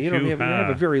something. Yeah, you don't have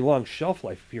a very long shelf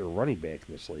life if you're a running back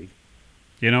in this league.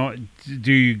 You know,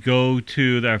 do you go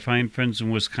to our fine friends in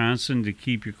Wisconsin to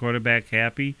keep your quarterback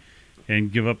happy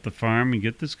and give up the farm and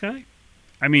get this guy?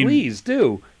 I mean, please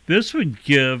do. This would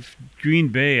give Green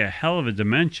Bay a hell of a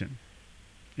dimension,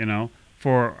 you know,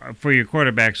 for your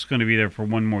quarterback's going to be there for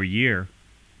one more year.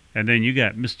 And then you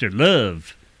got Mr.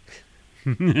 Love.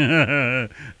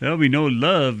 There'll be no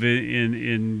love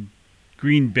in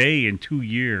Green Bay in 2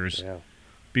 years. Yeah.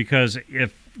 Because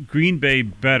if Green Bay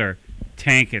better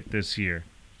tank it this year,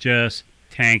 just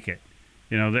tank it.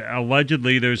 You know,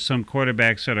 allegedly there's some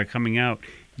quarterbacks that are coming out.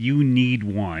 You need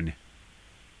one.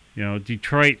 You know,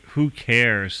 Detroit, who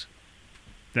cares?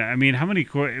 I mean, how many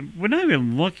we're not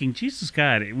even looking. Jesus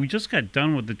God, we just got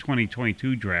done with the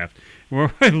 2022 draft.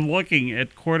 We're looking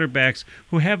at quarterbacks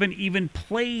who haven't even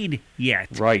played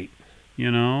yet. Right.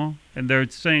 You know, and they're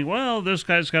saying, well, this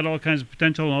guy's got all kinds of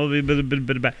potential.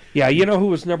 Yeah, you know who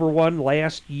was number one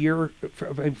last year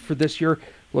for this year,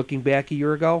 looking back a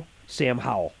year ago? Sam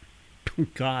Howell.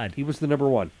 God. He was the number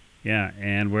one. Yeah,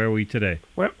 and where are we today?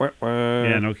 Wah, wah, wah.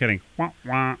 Yeah, no kidding. Wah,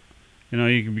 wah. You know,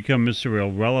 you can become Mr.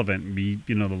 Irrelevant and be,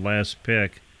 you know, the last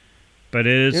pick. But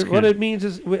it is... What it means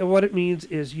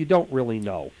is you don't really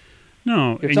know.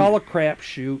 No. It's all a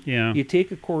crapshoot. Yeah. You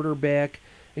take a quarterback,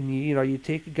 and you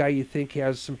take a guy you think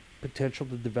has some potential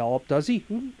to develop. Does he?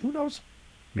 Who knows?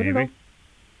 Maybe. I don't know.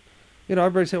 You know,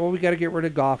 everybody say, well, we got to get rid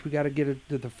of Goff. We got to get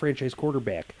the franchise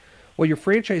quarterback. Well, your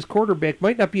franchise quarterback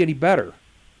might not be any better.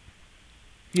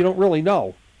 You don't really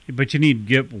know. But you need to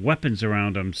get weapons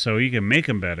around him so you can make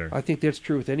him better. I think that's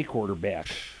true with any quarterback.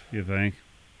 You think?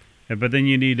 But then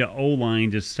you need an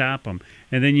O-line to stop him.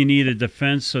 And then you need a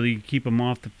defense so that you keep him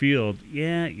off the field.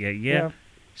 Yeah.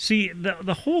 See,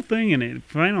 the whole thing, and it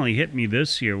finally hit me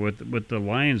this year with the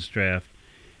Lions draft,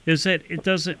 is that it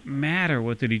doesn't matter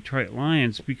with the Detroit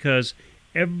Lions because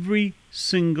every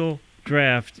single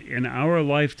draft in our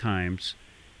lifetimes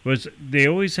they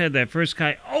always had that first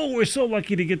guy. Oh, we're so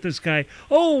lucky to get this guy.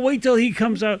 Oh, wait till he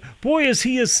comes out. Boy, is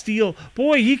he a steal.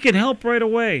 Boy, he can help right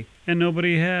away. And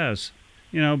nobody has.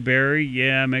 You know, Barry,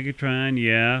 yeah. Megatron,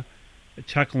 yeah.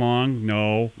 Chuck Long,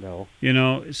 no. You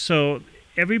know, so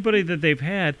everybody that they've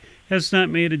had has not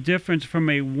made a difference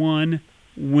from a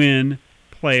one-win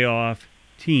playoff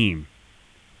team.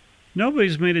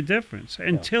 Nobody's made a difference.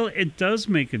 Until it does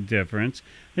make a difference,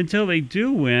 until they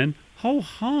do win,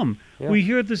 ho-hum. Yeah. We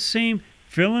hear the same,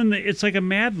 it's like a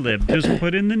Mad Lib. Just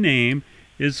put in the name.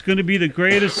 It's going to be the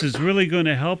greatest. It's really going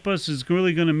to help us. It's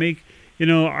really going to make, you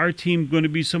know, our team going to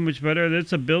be so much better.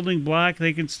 That's a building block.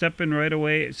 They can step in right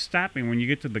away. It's stopping when you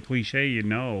get to the cliche, you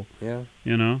know. Yeah.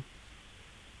 You know?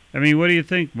 I mean, what do you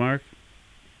think, Mark?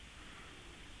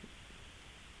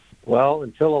 Well,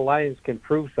 until the Lions can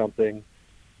prove something,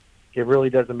 it really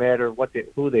doesn't matter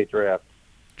who they draft.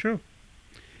 True.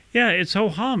 Yeah, it's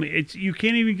ho-hum. You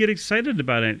can't even get excited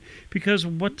about it because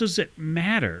what does it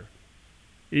matter?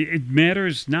 It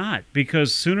matters not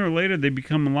because sooner or later they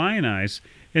become lionized.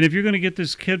 And if you're going to get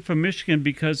this kid from Michigan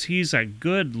because he's a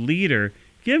good leader,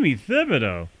 give me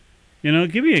Thibodeau. You know,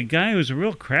 give me a guy who's a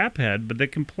real craphead but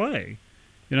that can play.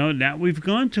 You know, now we've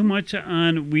gone too much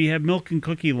on we have milk and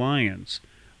cookie Lions.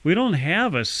 We don't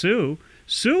have a Sue.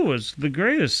 Sue was the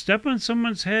greatest. Step on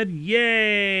someone's head,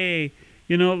 yay!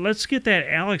 You know, let's get that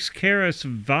Alex Karras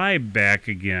vibe back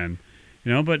again.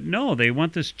 You know, but no, they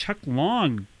want this Chuck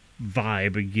Long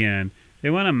vibe again. They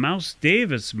want a Mouse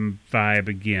Davis vibe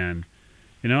again.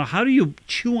 You know, how do you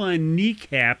chew on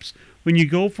kneecaps when you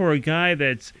go for a guy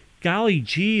that's, golly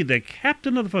gee, the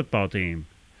captain of the football team?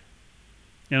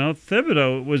 You know,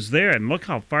 Thibodeau was there, and look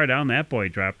how far down that boy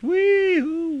dropped.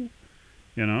 Wee-hoo!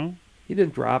 You know? He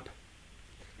didn't drop.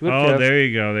 Oh, there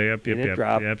you go.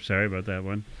 Yep. Sorry about that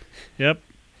one. Yep.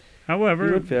 However,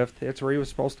 he went fifth. That's where he was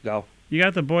supposed to go. You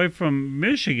got the boy from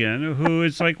Michigan who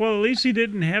is like, well, at least he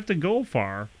didn't have to go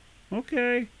far.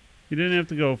 Okay, he didn't have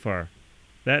to go far.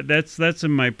 That's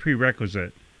in my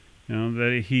prerequisite. You know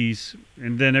that he's,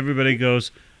 and then everybody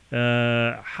goes,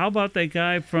 how about that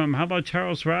guy how about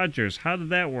Charles Rogers? How did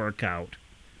that work out?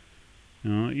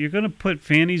 You know, you're going to put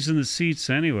fannies in the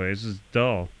seats anyways. It's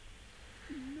dull.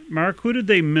 Mark, who did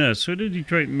they miss? Who did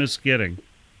Detroit miss getting?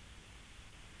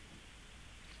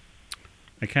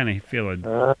 I kind of feel it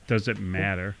doesn't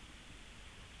matter.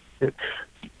 You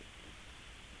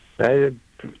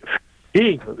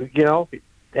know,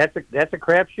 that's a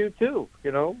crapshoot too.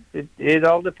 You know, it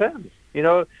all depends. You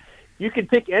know, you can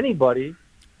pick anybody,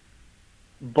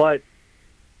 but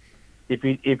if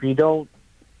you don't,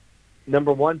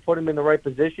 number one, put him in the right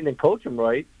position and coach him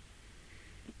right,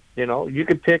 you know, you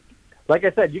could pick, like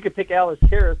I said, you could pick Alex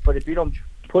Karras, but if you don't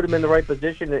put him in the right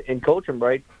position and coach him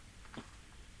right,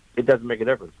 it doesn't make a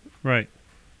difference. Right.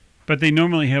 But they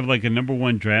normally have like a number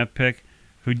one draft pick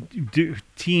who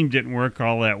team didn't work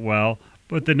all that well,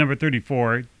 but the number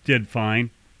 34 did fine.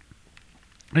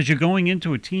 As you're going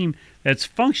into a team that's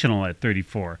functional at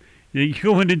 34. You're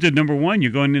going into number one,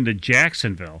 you're going into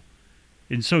Jacksonville.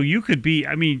 And so you could be,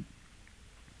 I mean,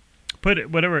 put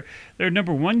whatever their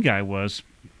number one guy was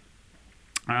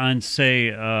on, say,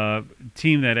 a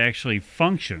team that actually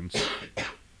functions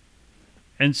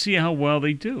and see how well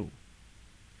they do.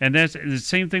 And that's the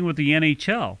same thing with the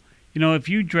NHL. You know, if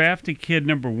you draft a kid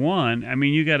number one, I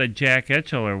mean, you got a Jack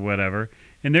Eichel or whatever,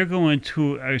 and they're going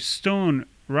to a stone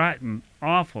rotten,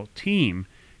 awful team,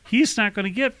 he's not going to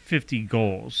get 50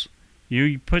 goals.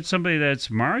 You put somebody that's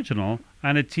marginal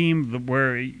on a team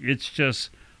where it's just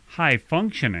high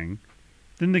functioning,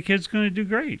 then the kid's going to do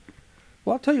great.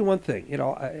 Well, I'll tell you one thing. You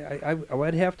know, I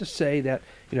would have to say that,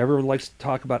 you know, everyone likes to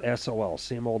talk about SOL,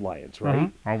 same old Lions,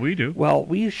 right? Oh, we do. Well,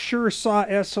 we sure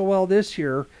saw SOL this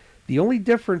year. The only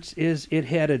difference is it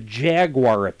had a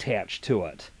Jaguar attached to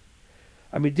it.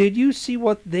 I mean, did you see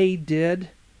what they did?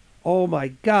 Oh my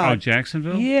God! Oh,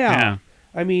 Jacksonville. Yeah.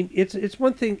 I mean, it's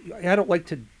one thing. I don't like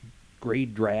to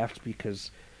grade drafts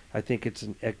because I think it's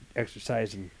an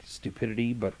exercise in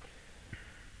stupidity, but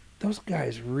those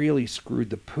guys really screwed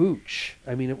the pooch.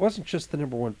 I mean, it wasn't just the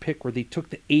number one pick where they took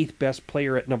the 8th best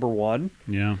player at number one.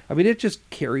 Yeah. I mean, it just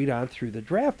carried on through the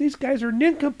draft. These guys are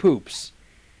nincompoops.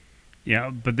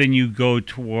 Yeah, but then you go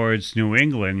towards New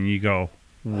England and you go,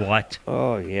 what?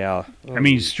 Oh, yeah. I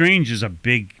mean, Strange is a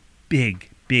big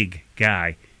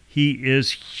guy. He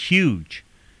is huge,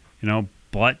 you know.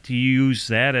 But do you use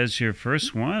that as your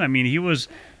first one? I mean, he was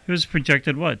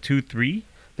projected what, 2-3?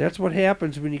 That's what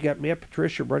happens when you got Matt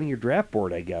Patricia running your draft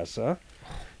board, I guess, huh?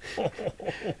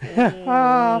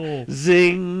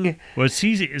 Zing. Is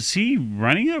he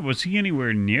running it? Was he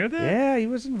anywhere near that? Yeah, he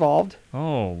was involved.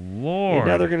 Oh Lord! And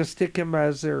now they're going to stick him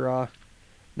as their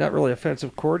not really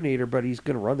offensive coordinator, but he's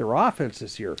going to run their offense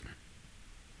this year.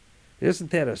 Isn't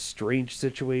that a strange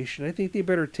situation? I think they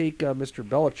better take Mr.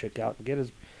 Belichick out and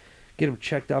get him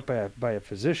checked out by a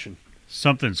physician.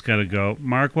 Something's got to go.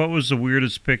 Mark, what was the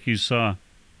weirdest pick you saw?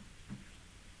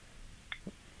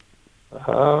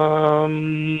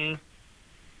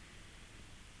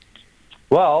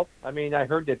 Well, I mean, I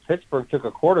heard that Pittsburgh took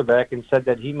a quarterback and said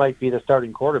that he might be the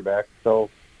starting quarterback. So,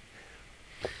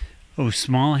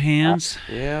 small hands.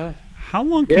 Yeah. How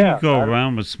long can you go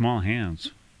around with small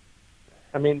hands?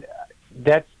 I mean,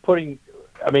 that's putting.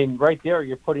 I mean, right there,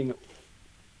 you're putting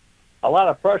a lot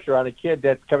of pressure on a kid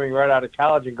that's coming right out of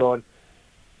college and going,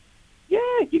 "Yeah,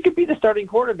 you could be the starting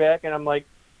quarterback." And I'm like,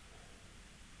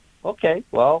 "Okay,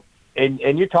 well."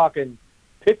 And you're talking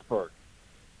Pittsburgh.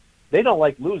 They don't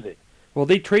like losing. Well,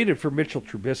 they traded for Mitchell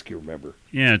Trubisky, remember?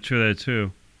 Yeah, true that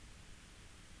too.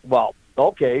 Well,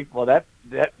 okay. Well, that's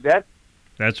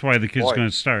why the kid's going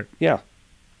to start. Yeah.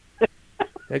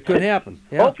 That could happen.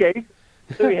 Yeah. Okay.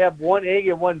 So you have one A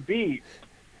and one B.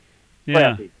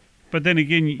 Yeah. Classy. But then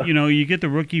again, you know, you get the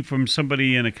rookie from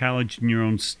somebody in a college in your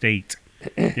own state,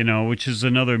 you know, which is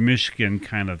another Michigan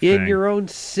kind of thing. In your own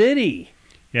city.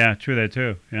 Yeah, true that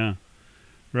too. Yeah,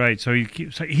 right. So he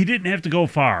didn't have to go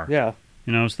far. Yeah.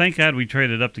 You know, so thank God we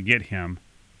traded up to get him.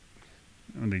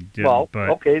 And they did. Well, but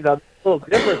okay. Now, there's a little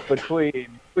difference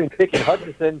between picking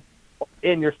Hutchinson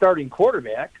and your starting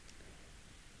quarterback,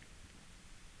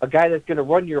 a guy that's going to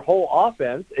run your whole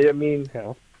offense. I mean,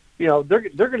 you know, they're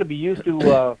going to be used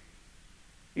to,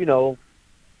 you know,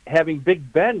 having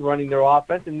Big Ben running their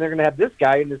offense, and they're going to have this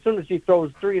guy. And as soon as he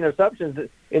throws 3 interceptions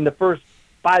in the first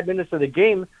 5 minutes of the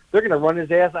game, they're going to run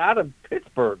his ass out of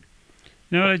Pittsburgh.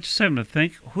 You know, I just having to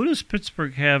think, who does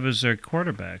Pittsburgh have as their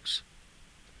quarterbacks?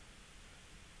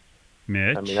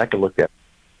 Mitch? I mean, I could look at.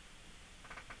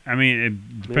 I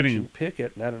mean, depending. Mitch and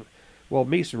Pickett.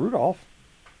 Mason Rudolph.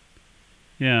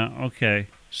 Yeah, okay.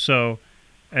 So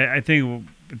I think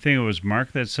it was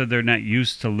Mark that said they're not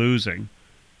used to losing.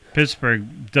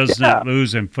 Pittsburgh does not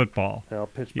lose in football. Well,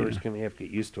 Pittsburgh's going to have to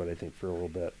get used to it, I think, for a little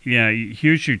bit. Yeah,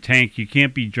 here's your tank. You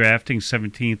can't be drafting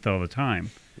 17th all the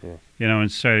time. Yeah. You know,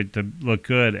 and start to look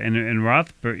good. And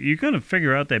Roethlisberger, you're going to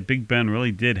figure out that Big Ben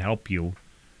really did help you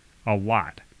a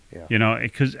lot. Yeah. You know,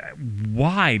 because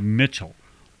why Mitchell?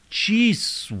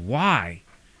 Jeez, why?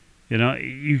 You know,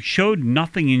 you showed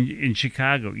nothing in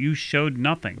Chicago. You showed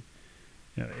nothing.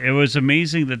 It was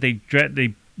amazing that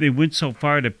they went so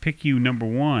far to pick you number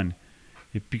one,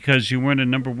 because you weren't a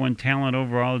number one talent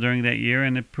overall during that year,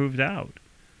 and it proved out.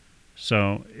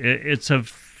 So it's a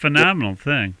phenomenal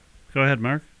thing. Go ahead,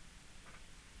 Mark.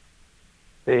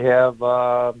 They have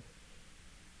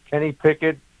Kenny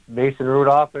Pickett, Mason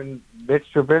Rudolph, and Mitch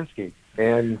Trubinsky.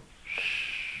 And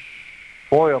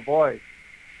boy, oh boy,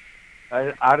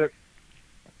 I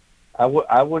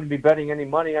wouldn't be betting any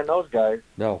money on those guys.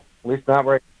 No. At least not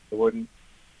right now. I wouldn't.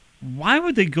 Why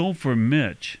would they go for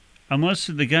Mitch? Unless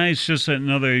the guy's just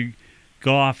another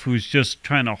Goff who's just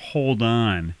trying to hold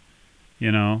on,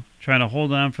 trying to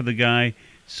hold on for the guy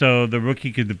so the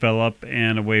rookie could develop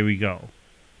and away we go.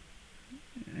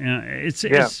 It's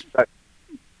because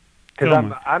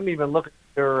I'm even looking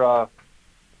at their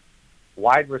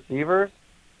wide receivers.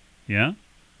 Yeah.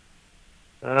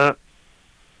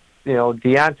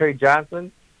 Deontay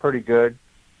Johnson, pretty good.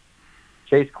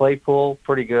 Chase Claypool,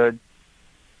 pretty good.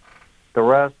 The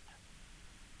rest,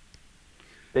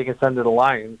 they can send to the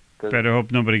Lions. Better hope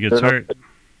nobody gets hurt.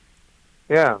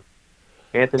 Yeah.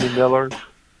 Anthony Miller,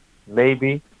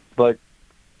 maybe, but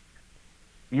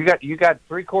you got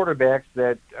three quarterbacks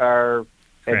that are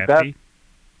at best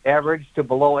average to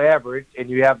below average, and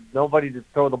you have nobody to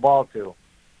throw the ball to.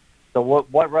 So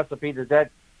what recipe does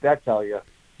that tell you?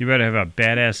 You better have a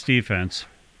badass defense.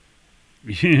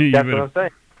 That's what I'm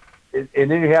saying.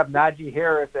 And then you have Najee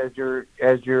Harris as your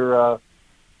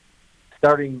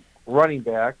starting running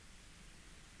back.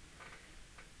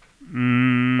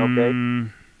 Okay.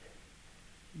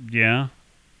 Yeah.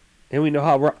 And we know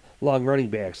how long running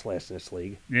backs last in this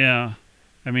league. Yeah.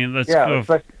 I mean, let's go.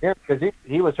 Especially him, because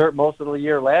he was hurt most of the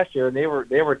year last year, and they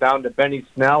were down to Benny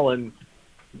Snell and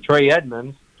Trey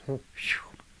Edmonds.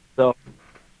 So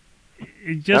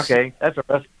okay, that's a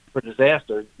recipe for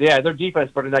disaster. Yeah, their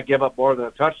defense better not give up more than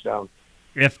a touchdown.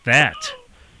 If that,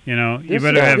 you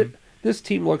better have. This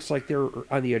team looks like they're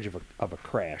on the edge of a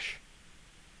crash.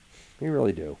 They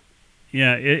really do.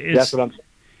 Yeah, that's what I'm saying.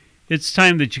 It's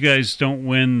time that you guys don't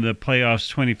win the playoffs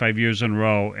 25 years in a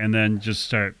row and then just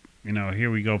start,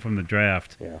 here we go from the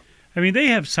draft. Yeah. I mean, they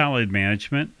have solid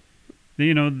management.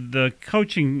 The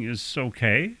coaching is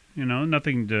okay,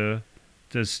 nothing to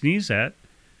sneeze at.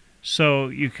 So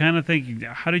you kind of think,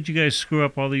 how did you guys screw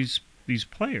up all these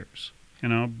players?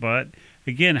 But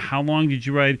again, how long did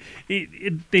you ride?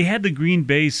 They had the Green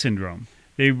Bay syndrome.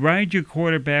 They ride your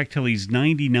quarterback till he's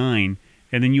 99,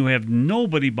 and then you have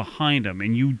nobody behind him,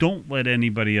 and you don't let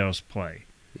anybody else play.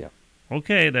 Yeah.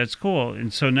 Okay, that's cool.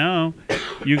 And so now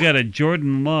you got a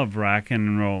Jordan Love rocking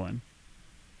and rolling.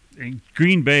 And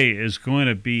Green Bay is going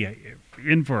to be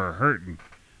in for a hurting.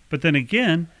 But then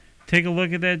again, take a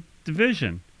look at that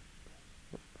division.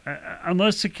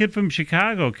 Unless the kid from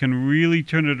Chicago can really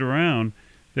turn it around,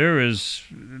 there is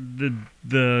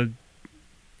the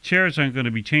chairs aren't going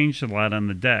to be changed a lot on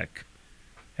the deck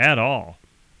at all.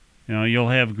 You'll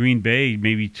have Green Bay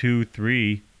maybe 2,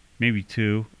 3, maybe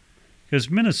 2, because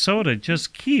Minnesota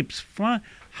just keeps flying.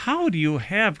 How do you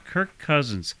have Kirk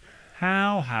Cousins?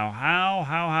 How?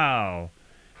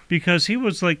 Because he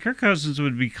was like, Kirk Cousins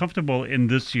would be comfortable in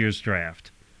this year's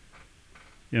draft.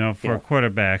 For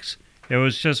quarterbacks. It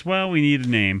was just, we need a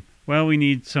name. We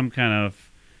need some kind of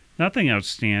nothing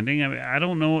outstanding. I mean, I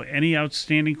don't know any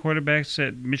outstanding quarterbacks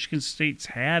that Michigan State's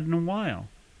had in a while.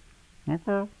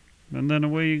 Okay. And then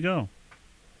away you go.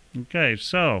 Okay,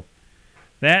 so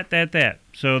that.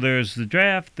 So there's the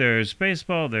draft, there's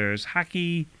baseball, there's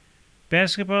hockey,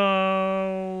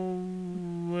 basketball,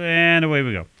 and away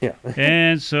we go. Yeah.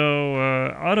 And so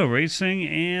auto racing,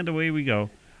 and away we go.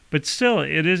 But still,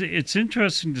 it's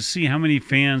interesting to see how many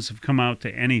fans have come out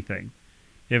to anything.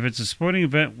 If it's a sporting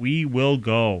event, we will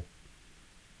go.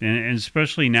 And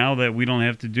especially now that we don't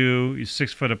have to do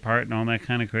 6 foot apart and all that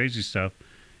kind of crazy stuff.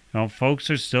 Folks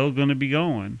are still going to be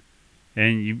going.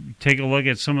 And you take a look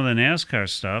at some of the NASCAR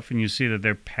stuff, and you see that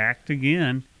they're packed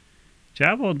again.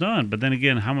 Job well done. But then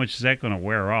again, how much is that going to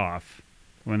wear off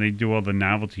when they do all the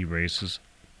novelty races?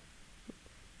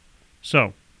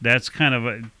 So that's kind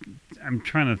of I'm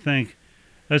trying to think.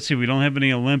 Let's see, we don't have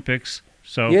any Olympics,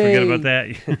 so Yay. Forget about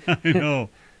that. I know.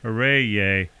 Hooray,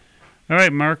 yay. All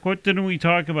right, Mark, what didn't we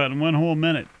talk about in one whole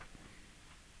minute?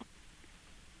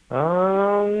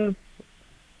 I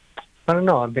don't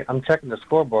know. I'm checking the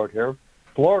scoreboard here.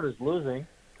 Florida's losing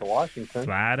to Washington.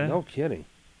 Florida? No kidding.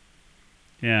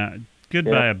 Yeah.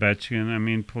 Goodbye, Ovechkin. I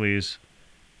mean, please.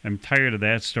 I'm tired of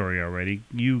that story already.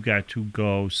 You got to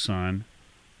go, son.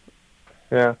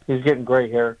 Yeah, he's getting gray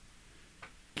hair.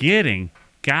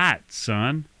 Got,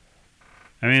 son.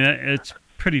 I mean, it's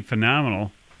pretty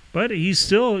phenomenal. But he's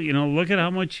still, look at how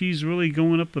much he's really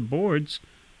going up the boards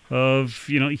of,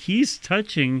 he's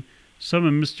touching some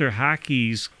of Mr.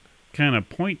 Hockey's kind of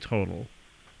point total.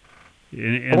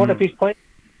 And, I wonder if he's playing.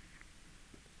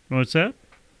 what's that?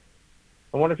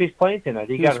 I wonder if he's playing tonight.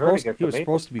 He got hurt against He was the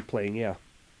supposed to be playing, yeah.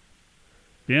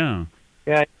 Yeah.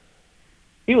 Yeah,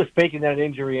 he was faking that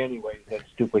injury anyway. That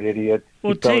stupid idiot.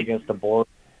 Well, He fell against the board.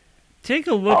 Take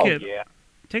a look at yeah.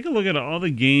 take a look at all the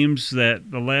games the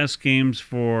last games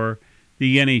for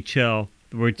the NHL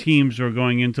where teams were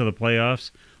going into the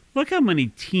playoffs. Look how many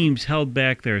teams held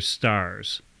back their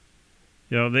stars.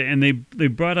 You know, they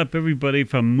brought up everybody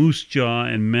from Moose Jaw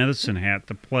and Medicine Hat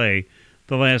to play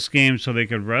the last game so they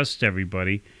could rest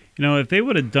everybody. You know, if they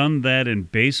would have done that in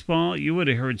baseball, you would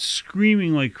have heard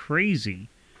screaming like crazy.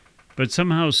 But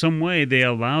somehow, some way, they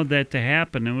allowed that to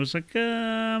happen. It was like,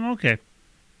 okay.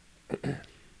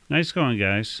 Nice going,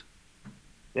 guys.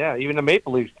 Yeah, even the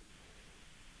Maple Leafs.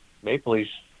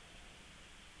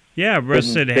 Yeah,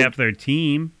 rested Didn't- half their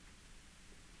team.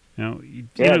 You know,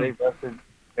 Yeah, they rested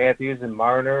Matthews and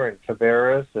Marner and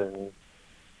Tavares and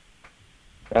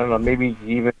I don't know, maybe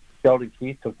even Sheldon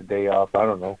Keith took the day off. I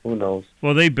don't know. Who knows?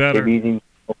 well, they better. Maybe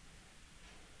he,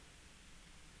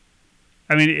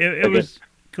 I mean, it was.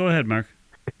 Go ahead, Mark.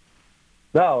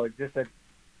 no, it's just that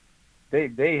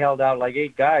they held out like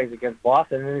 8 guys against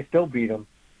Boston and they still beat them.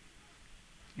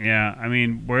 Yeah, I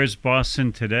mean, where's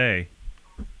Boston today?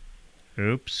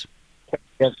 Oops.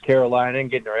 Against Carolina and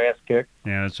getting their ass kicked.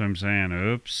 Yeah, that's what I'm saying.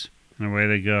 Oops. And away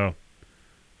they go.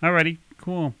 Alrighty,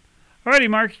 cool. Alrighty,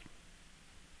 Mark.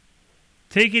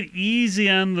 Take it easy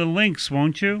on the links,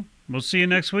 won't you? We'll see you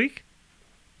next week.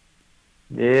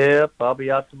 Yep, I'll be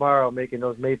out tomorrow making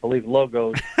those Maple Leaf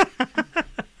logos.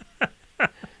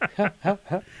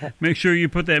 Make sure you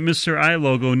put that Mr. I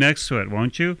logo next to it,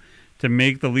 won't you? To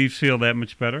make the Leafs feel that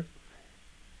much better.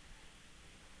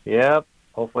 Yep.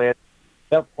 Hopefully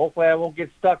I won't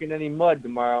get stuck in any mud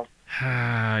tomorrow.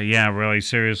 Yeah, really,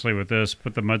 seriously with this.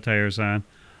 Put the mud tires on.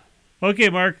 Okay,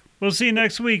 Mark. We'll see you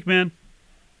next week, man.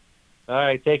 All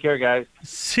right, take care, guys.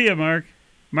 See ya, Mark.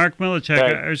 Mark Milichek,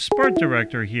 Thanks. our sport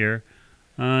director here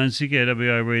on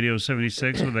CKWI Radio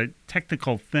 76 with a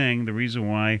technical thing. The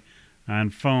reason why on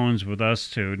phones with us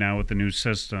two, now with the new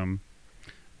system,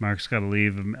 Mark's got to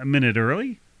leave a minute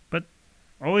early, but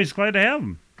always glad to have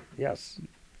him Yes.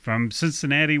 from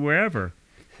Cincinnati, wherever.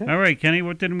 All right, Kenny,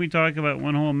 what didn't we talk about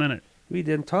one whole minute? We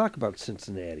didn't talk about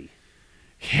Cincinnati.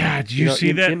 Yeah, did you know,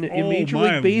 see that? In Oh, Major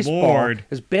my League Baseball, Lord.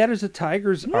 as bad as the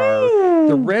Tigers are,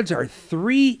 the Reds are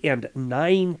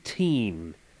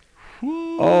 3-19.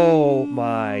 Oh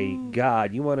my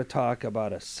God! You want to talk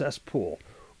about a cesspool?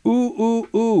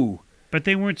 Ooh. But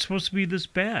they weren't supposed to be this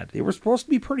bad. They were supposed to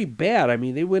be pretty bad. I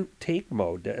mean, they went tank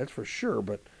mode, that's for sure.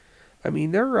 But I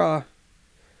mean, their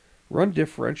run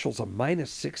differential's a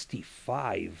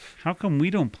 -65. How come we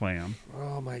don't play them?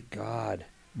 Oh my God!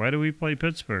 Why do we play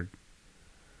Pittsburgh?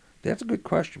 That's a good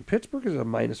question. Pittsburgh is a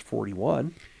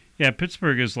 -41. Yeah,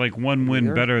 Pittsburgh is like one win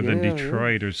They're- better than yeah,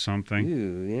 Detroit or something.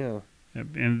 Ew, yeah.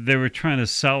 And they were trying to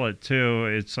sell it too.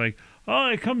 It's like,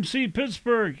 oh, come see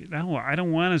Pittsburgh. No, I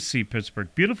don't want to see Pittsburgh.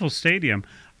 Beautiful stadium.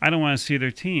 I don't want to see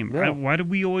their team. No. Why do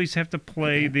we always have to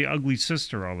play the ugly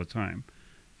sister all the time?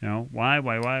 You know, why?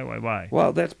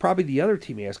 Well, that's probably the other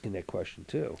team asking that question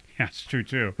too. Yeah, it's true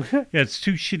too. Yeah, it's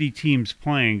two shitty teams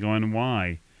playing. Going,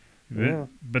 why? Yeah.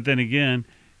 But then again,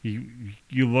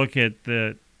 you look at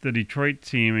the Detroit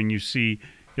team and you see,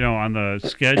 you know, on the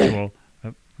schedule.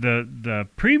 The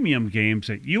premium games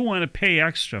that you want to pay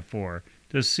extra for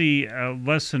to see a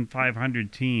less than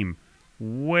 500 team,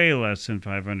 way less than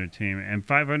 500 team, and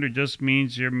 500 just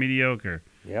means you're mediocre.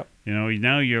 Yep. You know,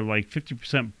 now you're like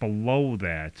 50% below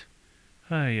that.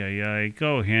 Ay,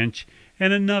 go Hinch.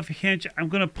 And enough, Hinch. I'm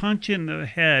going to punch you in the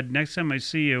head next time I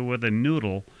see you with a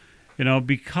noodle, you know,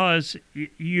 because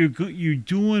you're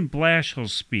doing Blashill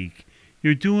speak.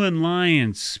 You're doing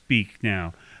Lions speak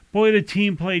now. Boy, the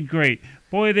team played great.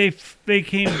 Boy, they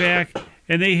came back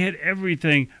and they hit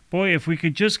everything. Boy, if we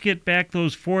could just get back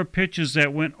those 4 pitches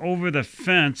that went over the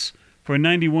fence for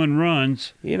 91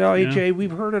 runs. You know, Yeah. AJ,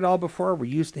 we've heard it all before. We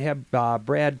used to have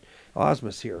Brad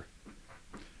Osmus here.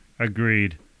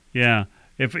 Agreed. Yeah.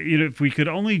 If we could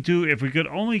only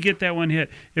get that one hit,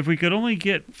 if we could only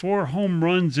get 4 home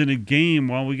runs in a game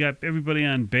while we got everybody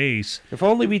on base. If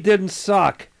only we didn't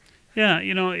suck. Yeah,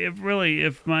 you know,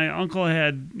 if my uncle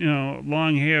had, you know,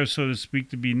 long hair, so to speak,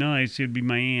 to be nice, he'd be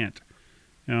my aunt.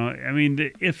 You know, I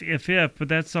mean, if, but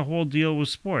that's the whole deal with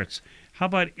sports. How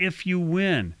about if you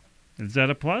win? Is that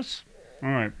a plus? All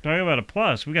right, talking about a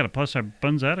plus, we got to plus our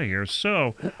buns out of here.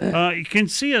 So you can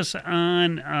see us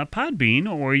on Podbean,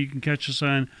 or you can catch us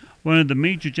on one of the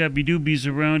major Jabby Doobies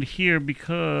around here,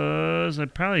 because I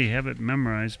probably have it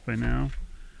memorized by now.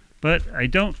 But I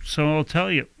don't, so I'll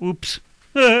tell you. Oops.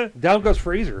 Down goes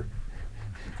Fraser.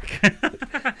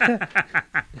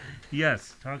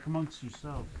 Yes, talk amongst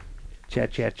yourselves.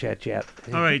 Chat.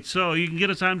 All right, so you can get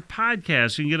us on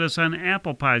podcasts. You can get us on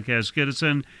Apple Podcasts. Get us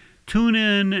on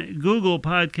TuneIn, Google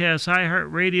Podcasts,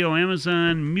 iHeartRadio,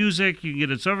 Amazon Music. You can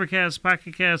get us Overcast,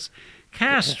 Pocket Cast,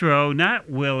 Castro, not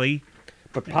Willie.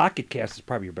 But Pocket Cast is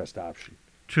probably your best option.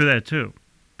 True that too.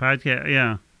 Podcast,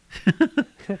 yeah.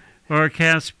 Or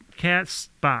Cast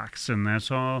Box, and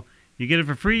that's all. You get it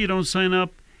for free. You don't sign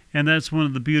up, and that's one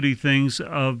of the beauty things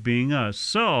of being us.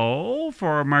 So,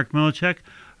 for Mark Milchek,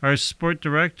 our sport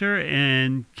director,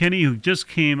 and Kenny, who just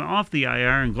came off the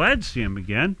IR, and glad to see him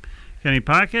again, Kenny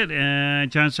Pocket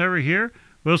and John Sever here.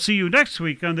 We'll see you next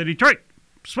week on the Detroit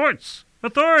Sports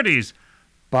Authorities.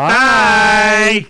 Bye. Bye.